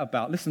earth is that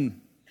about? Listen,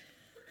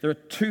 there are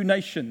two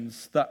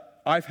nations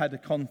that I've had a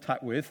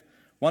contact with.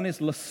 One is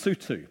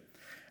Lesotho.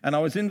 And I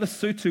was in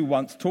Lesotho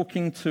once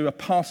talking to a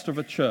pastor of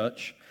a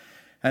church,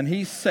 and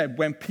he said,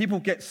 when people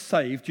get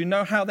saved, do you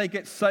know how they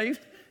get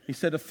saved? He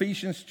said,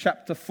 Ephesians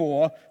chapter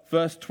 4,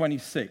 verse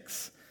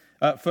 26.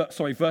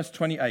 Verse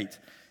 28.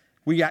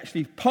 We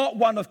actually, part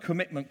one of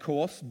commitment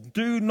course,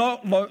 do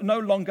not no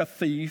longer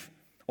thieve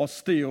or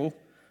steal.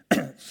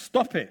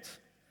 Stop it.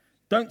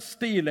 Don't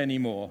steal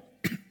anymore,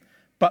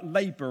 but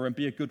labor and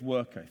be a good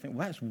worker. You think,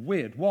 well, that's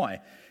weird. Why?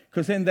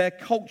 Because in their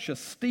culture,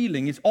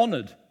 stealing is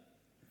honored.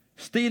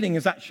 Stealing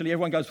is actually,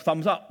 everyone goes,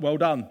 thumbs up, well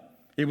done.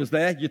 It was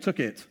there, you took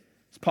it.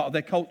 It's part of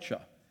their culture.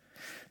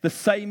 The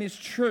same is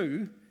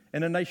true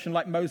in a nation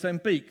like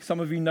Mozambique. Some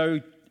of you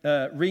know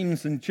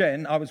Reams and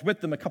Jen. I was with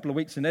them a couple of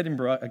weeks in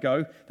Edinburgh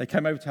ago. They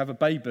came over to have a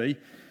baby.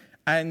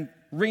 And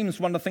Reams,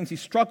 one of the things he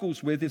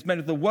struggles with is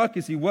many of the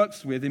workers he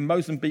works with in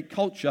Mozambique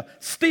culture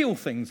steal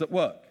things at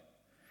work.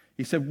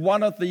 He said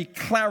one of the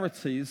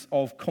clarities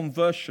of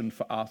conversion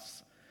for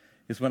us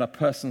is when a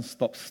person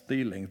stops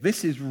stealing.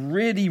 This is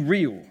really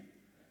real.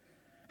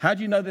 How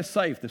do you know they're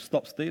saved? They've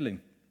stopped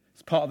stealing.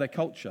 It's part of their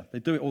culture. They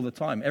do it all the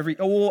time. Every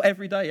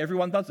day,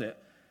 everyone does it.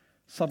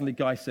 Suddenly,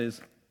 guy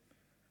says,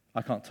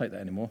 I can't take that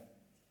anymore.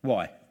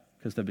 Why?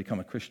 Because they've become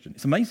a Christian.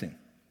 It's amazing.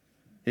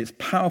 It's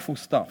powerful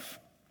stuff.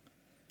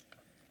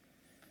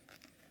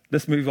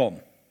 Let's move on.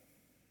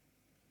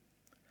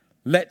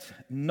 Let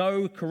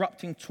no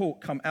corrupting talk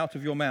come out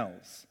of your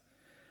mouths,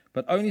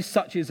 but only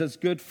such as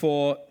good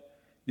for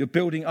your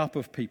building up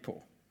of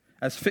people,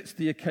 as fits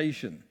the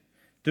occasion.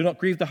 Do not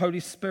grieve the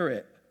Holy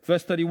Spirit.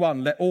 Verse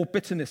 31, let all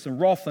bitterness and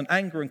wrath and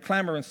anger and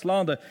clamor and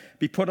slander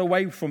be put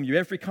away from you,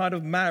 every kind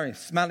of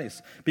malice.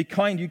 Be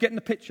kind. You get in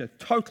the picture.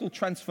 Total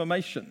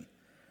transformation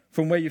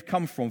from where you've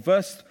come from.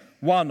 Verse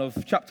 1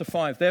 of chapter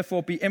 5,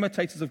 therefore be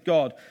imitators of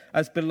God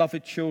as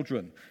beloved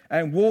children,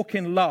 and walk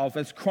in love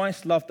as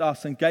Christ loved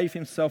us and gave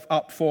himself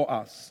up for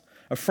us,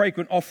 a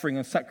fragrant offering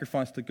and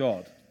sacrifice to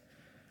God.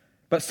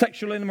 But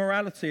sexual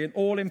immorality and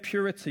all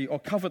impurity or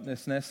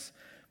covetousness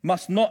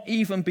must not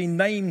even be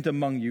named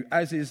among you,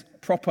 as is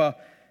proper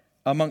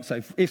amongst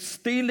you. If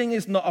stealing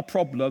is not a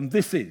problem,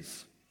 this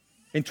is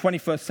in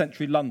 21st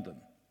century London.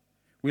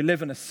 We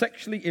live in a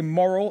sexually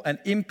immoral and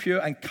impure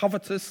and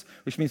covetous,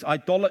 which means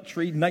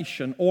idolatry,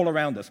 nation all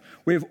around us.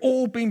 We've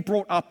all been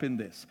brought up in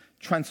this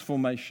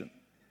transformation.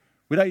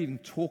 We don't even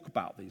talk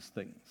about these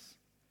things.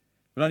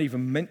 We don't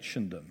even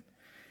mention them.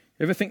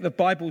 You ever think the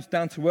Bible's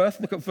down to earth?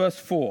 Look at verse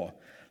 4.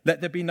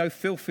 Let there be no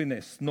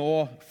filthiness,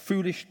 nor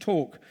foolish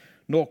talk,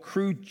 nor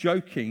crude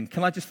joking.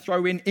 Can I just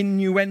throw in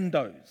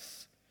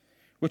innuendos,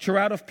 which are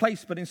out of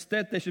place, but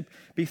instead there should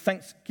be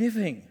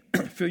thanksgiving.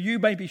 For you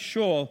may be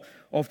sure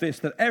of this,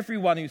 that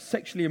everyone who's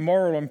sexually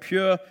immoral,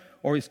 impure,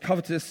 or is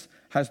covetous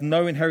has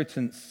no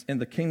inheritance in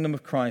the kingdom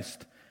of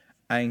Christ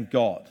and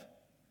God.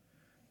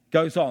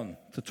 Goes on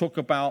to talk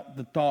about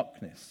the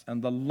darkness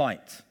and the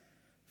light.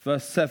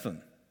 Verse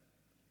 7.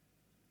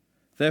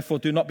 Therefore,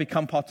 do not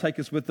become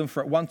partakers with them,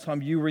 for at one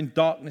time you were in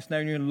darkness, now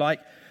you're in light.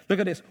 Look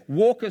at this.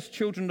 Walk as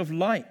children of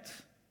light.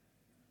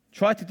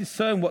 Try to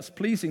discern what's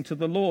pleasing to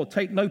the Lord.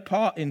 Take no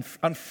part in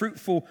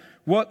unfruitful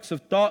works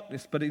of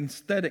darkness, but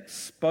instead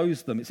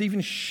expose them. It's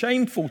even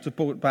shameful to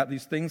talk about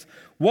these things.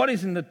 What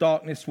is in the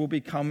darkness will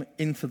become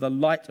into the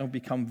light and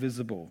become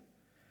visible.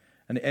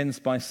 And it ends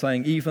by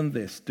saying, even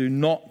this, do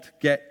not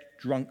get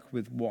drunk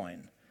with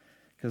wine,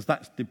 because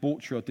that's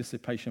debauchery or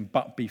dissipation,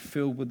 but be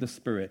filled with the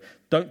Spirit.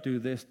 Don't do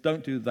this,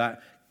 don't do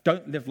that.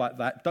 Don't live like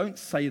that. Don't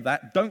say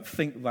that. Don't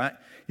think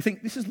that. You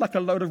think this is like a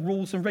load of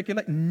rules and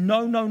regulations?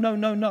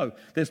 No.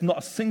 There's not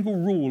a single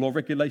rule or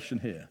regulation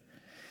here.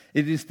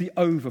 It is the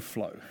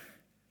overflow,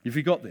 have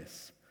you got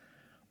this,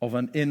 of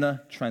an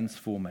inner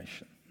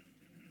transformation.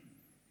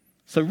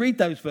 So read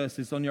those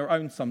verses on your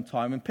own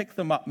sometime and pick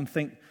them up and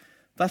think,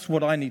 that's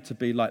what I need to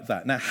be like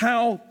that. Now,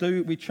 how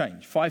do we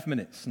change? 5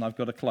 minutes, and I've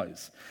got to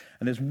close.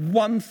 And there's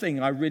one thing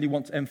I really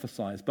want to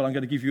emphasize, but I'm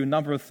going to give you a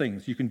number of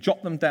things. You can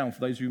jot them down for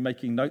those of you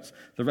making notes.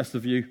 The rest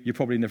of you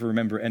probably never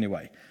remember it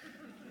anyway.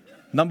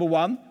 Number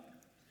one,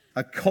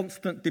 a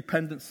constant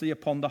dependency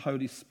upon the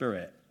Holy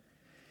Spirit.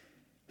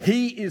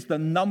 He is the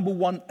number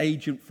one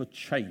agent for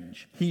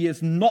change. He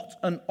is not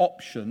an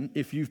option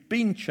if you've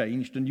been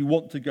changed and you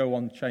want to go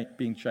on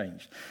being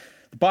changed.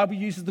 The Bible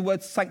uses the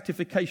word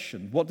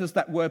sanctification. What does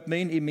that word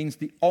mean? It means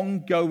the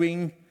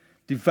ongoing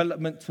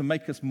development to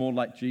make us more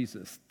like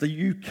Jesus.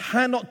 You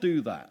cannot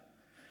do that.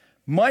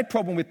 My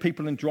problem with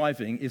people and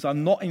driving is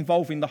I'm not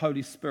involving the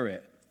Holy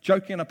Spirit.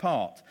 Joking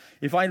apart.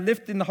 If I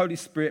lived in the Holy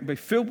Spirit and be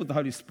filled with the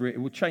Holy Spirit, it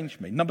will change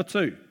me. Number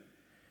 2,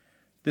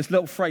 this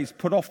little phrase,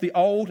 put off the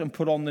old and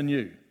put on the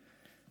new.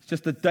 It's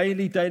just a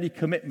daily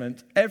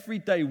commitment. Every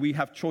day we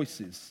have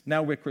choices.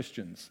 Now we're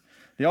Christians.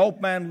 The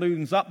old man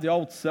looms up, the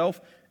old self.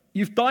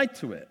 You've died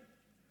to it.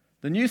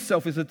 The new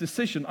self is a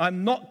decision.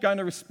 I'm not going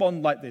to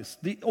respond like this.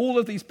 All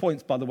of these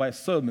points, by the way, are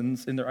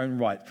sermons in their own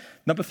right.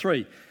 Number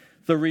 3,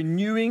 the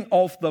renewing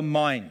of the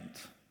mind.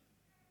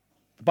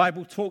 The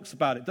Bible talks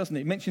about it, doesn't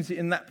it? It mentions it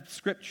in that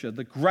scripture,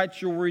 the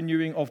gradual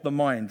renewing of the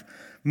mind.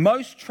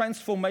 Most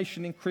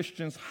transformation in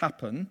Christians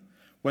happen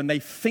when they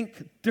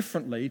think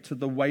differently to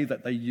the way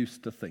that they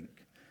used to think.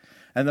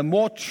 And the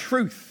more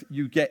truth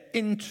you get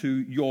into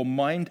your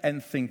mind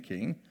and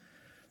thinking,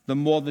 the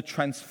more the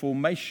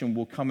transformation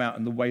will come out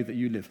in the way that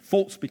you live.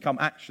 Thoughts become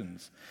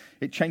actions.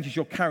 It changes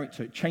your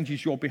character. It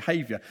changes your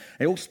behavior.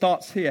 It all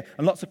starts here.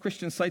 And lots of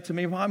Christians say to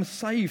me, well, I'm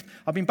saved.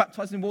 I've been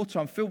baptized in water.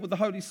 I'm filled with the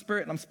Holy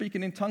Spirit. And I'm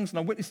speaking in tongues. And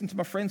I'm witnessing to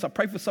my friends. I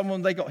prayed for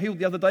someone. They got healed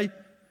the other day.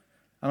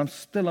 And I'm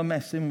still a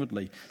mess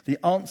inwardly. The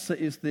answer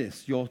is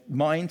this. Your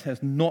mind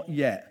has not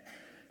yet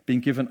been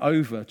given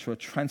over to a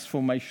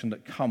transformation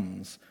that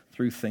comes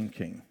through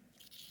thinking.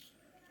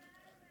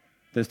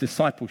 There's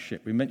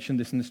discipleship. We mentioned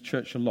this in this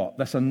church a lot.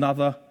 That's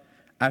another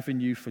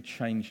avenue for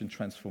change and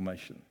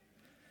transformation.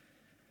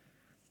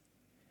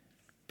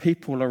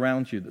 People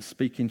around you that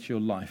speak into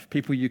your life,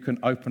 people you can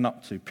open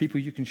up to,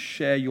 people you can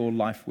share your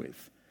life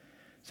with.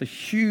 It's a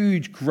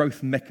huge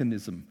growth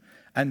mechanism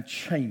and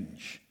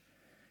change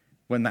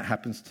when that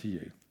happens to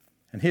you.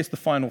 And here's the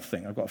final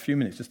thing. I've got a few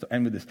minutes just to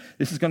end with this.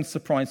 This is going to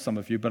surprise some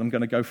of you, but I'm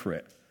going to go for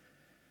it.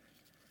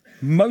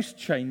 Most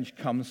change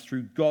comes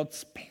through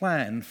God's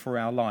plan for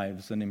our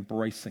lives and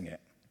embracing it.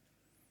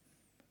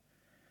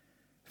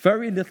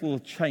 Very little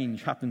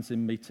change happens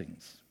in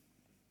meetings.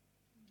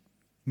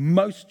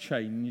 Most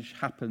change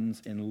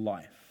happens in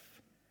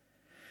life.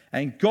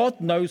 And God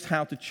knows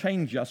how to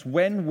change us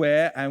when,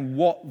 where, and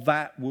what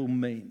that will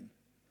mean.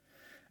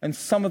 And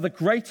some of the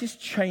greatest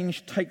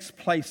change takes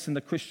place in the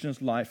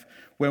Christian's life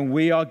when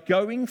we are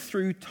going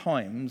through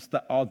times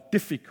that are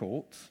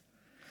difficult,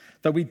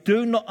 that we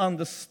do not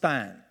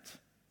understand.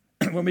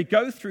 When we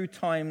go through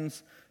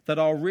times that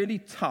are really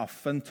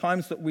tough and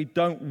times that we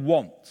don't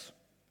want.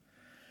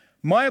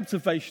 My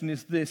observation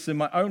is this in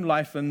my own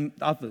life and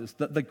others,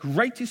 that the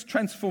greatest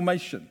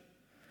transformation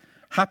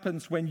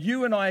happens when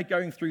you and I are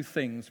going through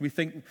things. We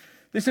think,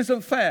 this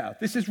isn't fair,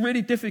 this is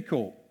really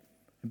difficult.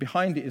 And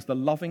behind it is the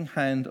loving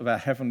hand of our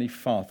Heavenly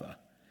Father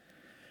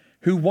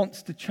who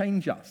wants to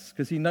change us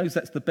because he knows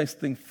that's the best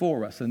thing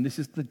for us. And this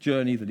is the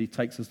journey that he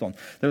takes us on.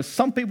 There are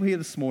some people here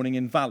this morning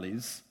in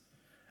valleys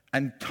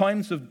and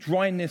times of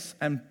dryness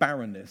and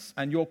barrenness,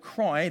 and your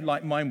cry,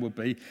 like mine would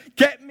be,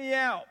 get me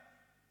out!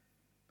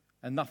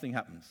 And nothing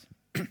happens.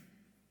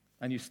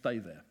 And you stay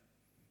there.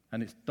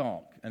 And it's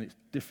dark and it's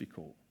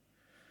difficult.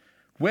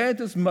 Where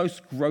does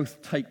most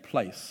growth take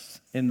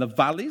place? In the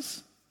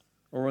valleys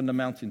or on the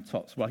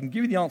mountaintops? Well, I can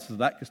give you the answer to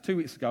that because 2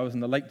 weeks ago I was in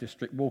the Lake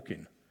District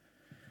walking.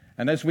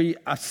 And as we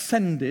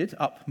ascended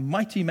up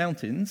mighty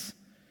mountains,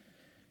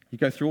 you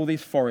go through all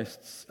these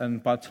forests,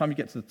 and by the time you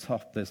get to the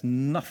top, there's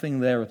nothing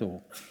there at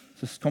all.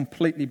 It's just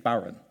completely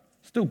barren.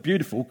 Still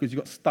beautiful because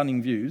you've got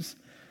stunning views.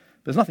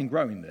 There's nothing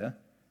growing there.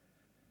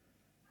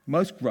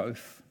 Most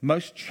growth,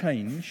 most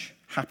change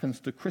happens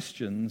to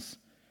Christians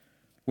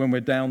when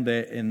we're down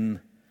there in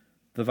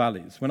the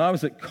valleys. When I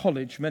was at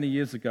college many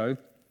years ago,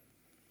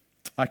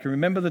 I can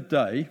remember the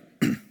day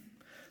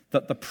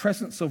that the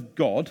presence of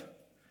God,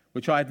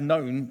 which I had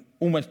known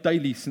almost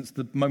daily since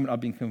the moment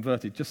I'd been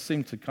converted, just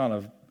seemed to kind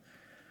of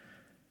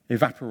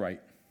evaporate.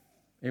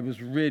 It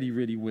was really,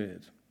 really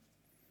weird.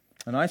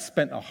 And I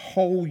spent a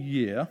whole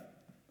year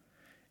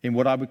in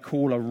what I would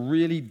call a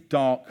really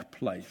dark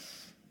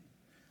place.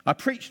 I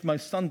preached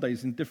most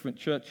Sundays in different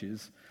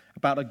churches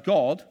about a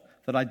God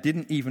that I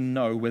didn't even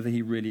know whether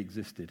he really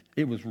existed.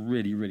 It was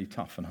really, really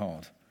tough and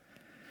hard.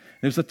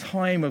 There was a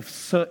time of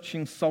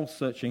searching, soul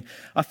searching.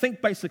 I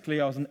think basically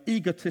I was an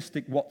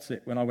egotistic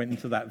what's-it when I went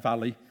into that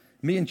valley.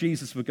 Me and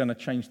Jesus were going to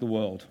change the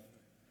world.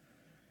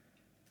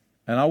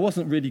 And I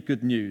wasn't really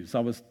good news.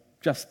 I was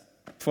just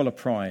full of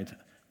pride.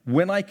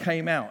 When I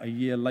came out a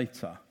year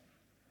later,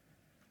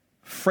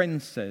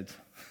 friends said,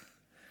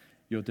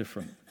 you're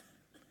different.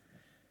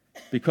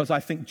 Because I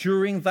think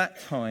during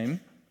that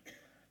time,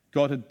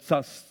 God had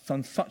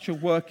done such a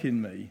work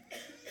in me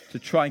to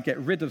try and get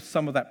rid of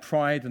some of that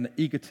pride and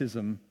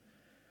egotism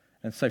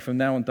and say, from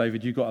now on,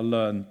 David, you've got to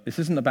learn, this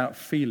isn't about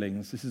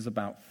feelings, this is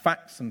about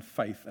facts and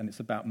faith, and it's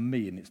about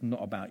me, and it's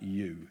not about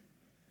you.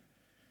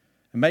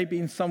 And maybe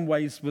in some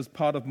ways was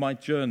part of my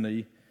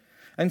journey,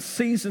 and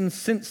seasons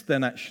since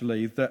then,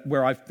 actually, that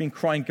where I've been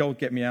crying, God,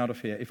 get me out of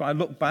here. If I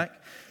look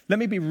back, let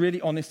me be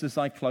really honest as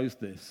I close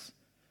this.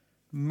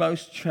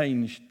 most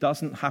change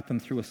doesn't happen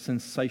through a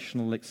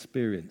sensational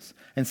experience.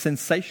 And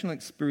sensational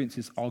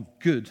experiences are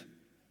good.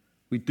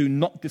 We do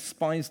not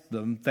despise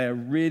them. They're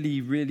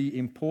really, really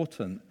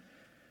important.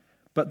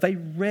 But they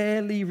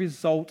rarely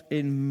result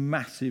in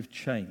massive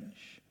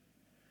change.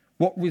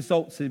 What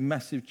results in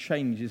massive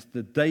change is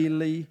the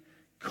daily,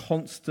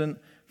 constant,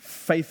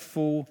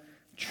 faithful,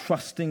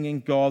 trusting in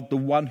God, the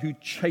one who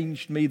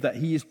changed me, that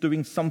he is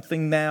doing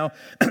something now,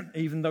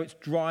 even though it's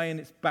dry and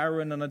it's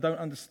barren and I don't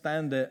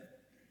understand it.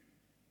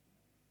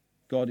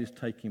 God is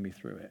taking me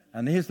through it.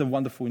 And here's the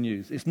wonderful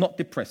news. It's not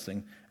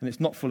depressing and it's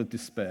not full of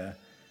despair.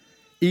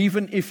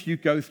 Even if you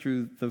go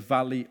through the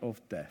valley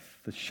of death,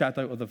 the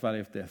shadow of the valley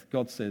of death,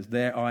 God says,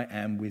 there I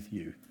am with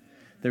you.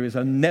 There is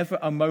never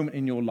a moment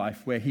in your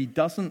life where he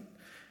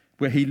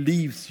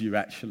leaves you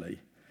actually.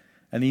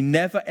 And he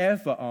never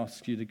ever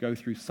asks you to go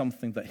through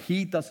something that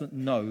he doesn't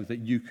know that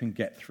you can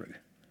get through.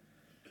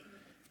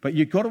 But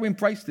you've got to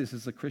embrace this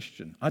as a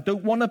Christian. I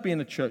don't want to be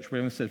in a church where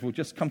everyone says, well,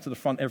 just come to the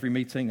front every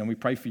meeting and we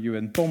pray for you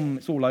and boom,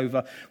 it's all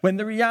over. When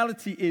the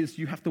reality is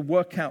you have to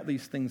work out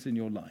these things in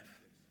your life.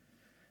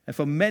 And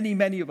for many,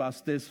 many of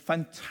us, there's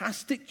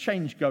fantastic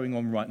change going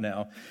on right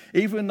now,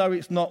 even though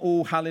it's not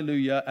all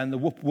hallelujah and the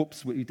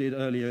whoop-whoops what you did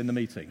earlier in the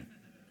meeting.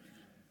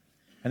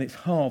 And it's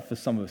hard for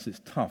some of us, it's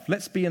tough.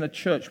 Let's be in a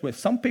church where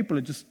some people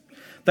are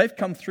they've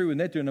come through and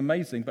they're doing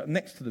amazing, but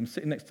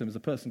sitting next to them is a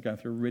person going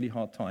through a really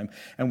hard time.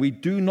 And we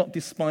do not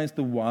despise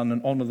the one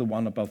and honor the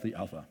one above the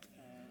other.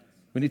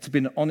 We need to be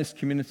an honest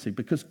community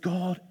because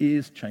God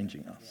is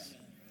changing us.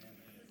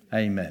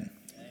 Amen.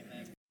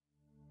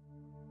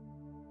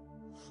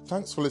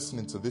 Thanks for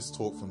listening to this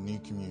talk from New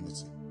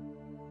Community.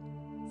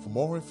 For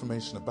more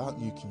information about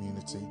New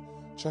Community,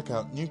 check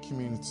out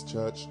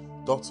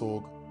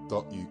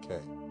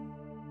newcommunitychurch.org.uk.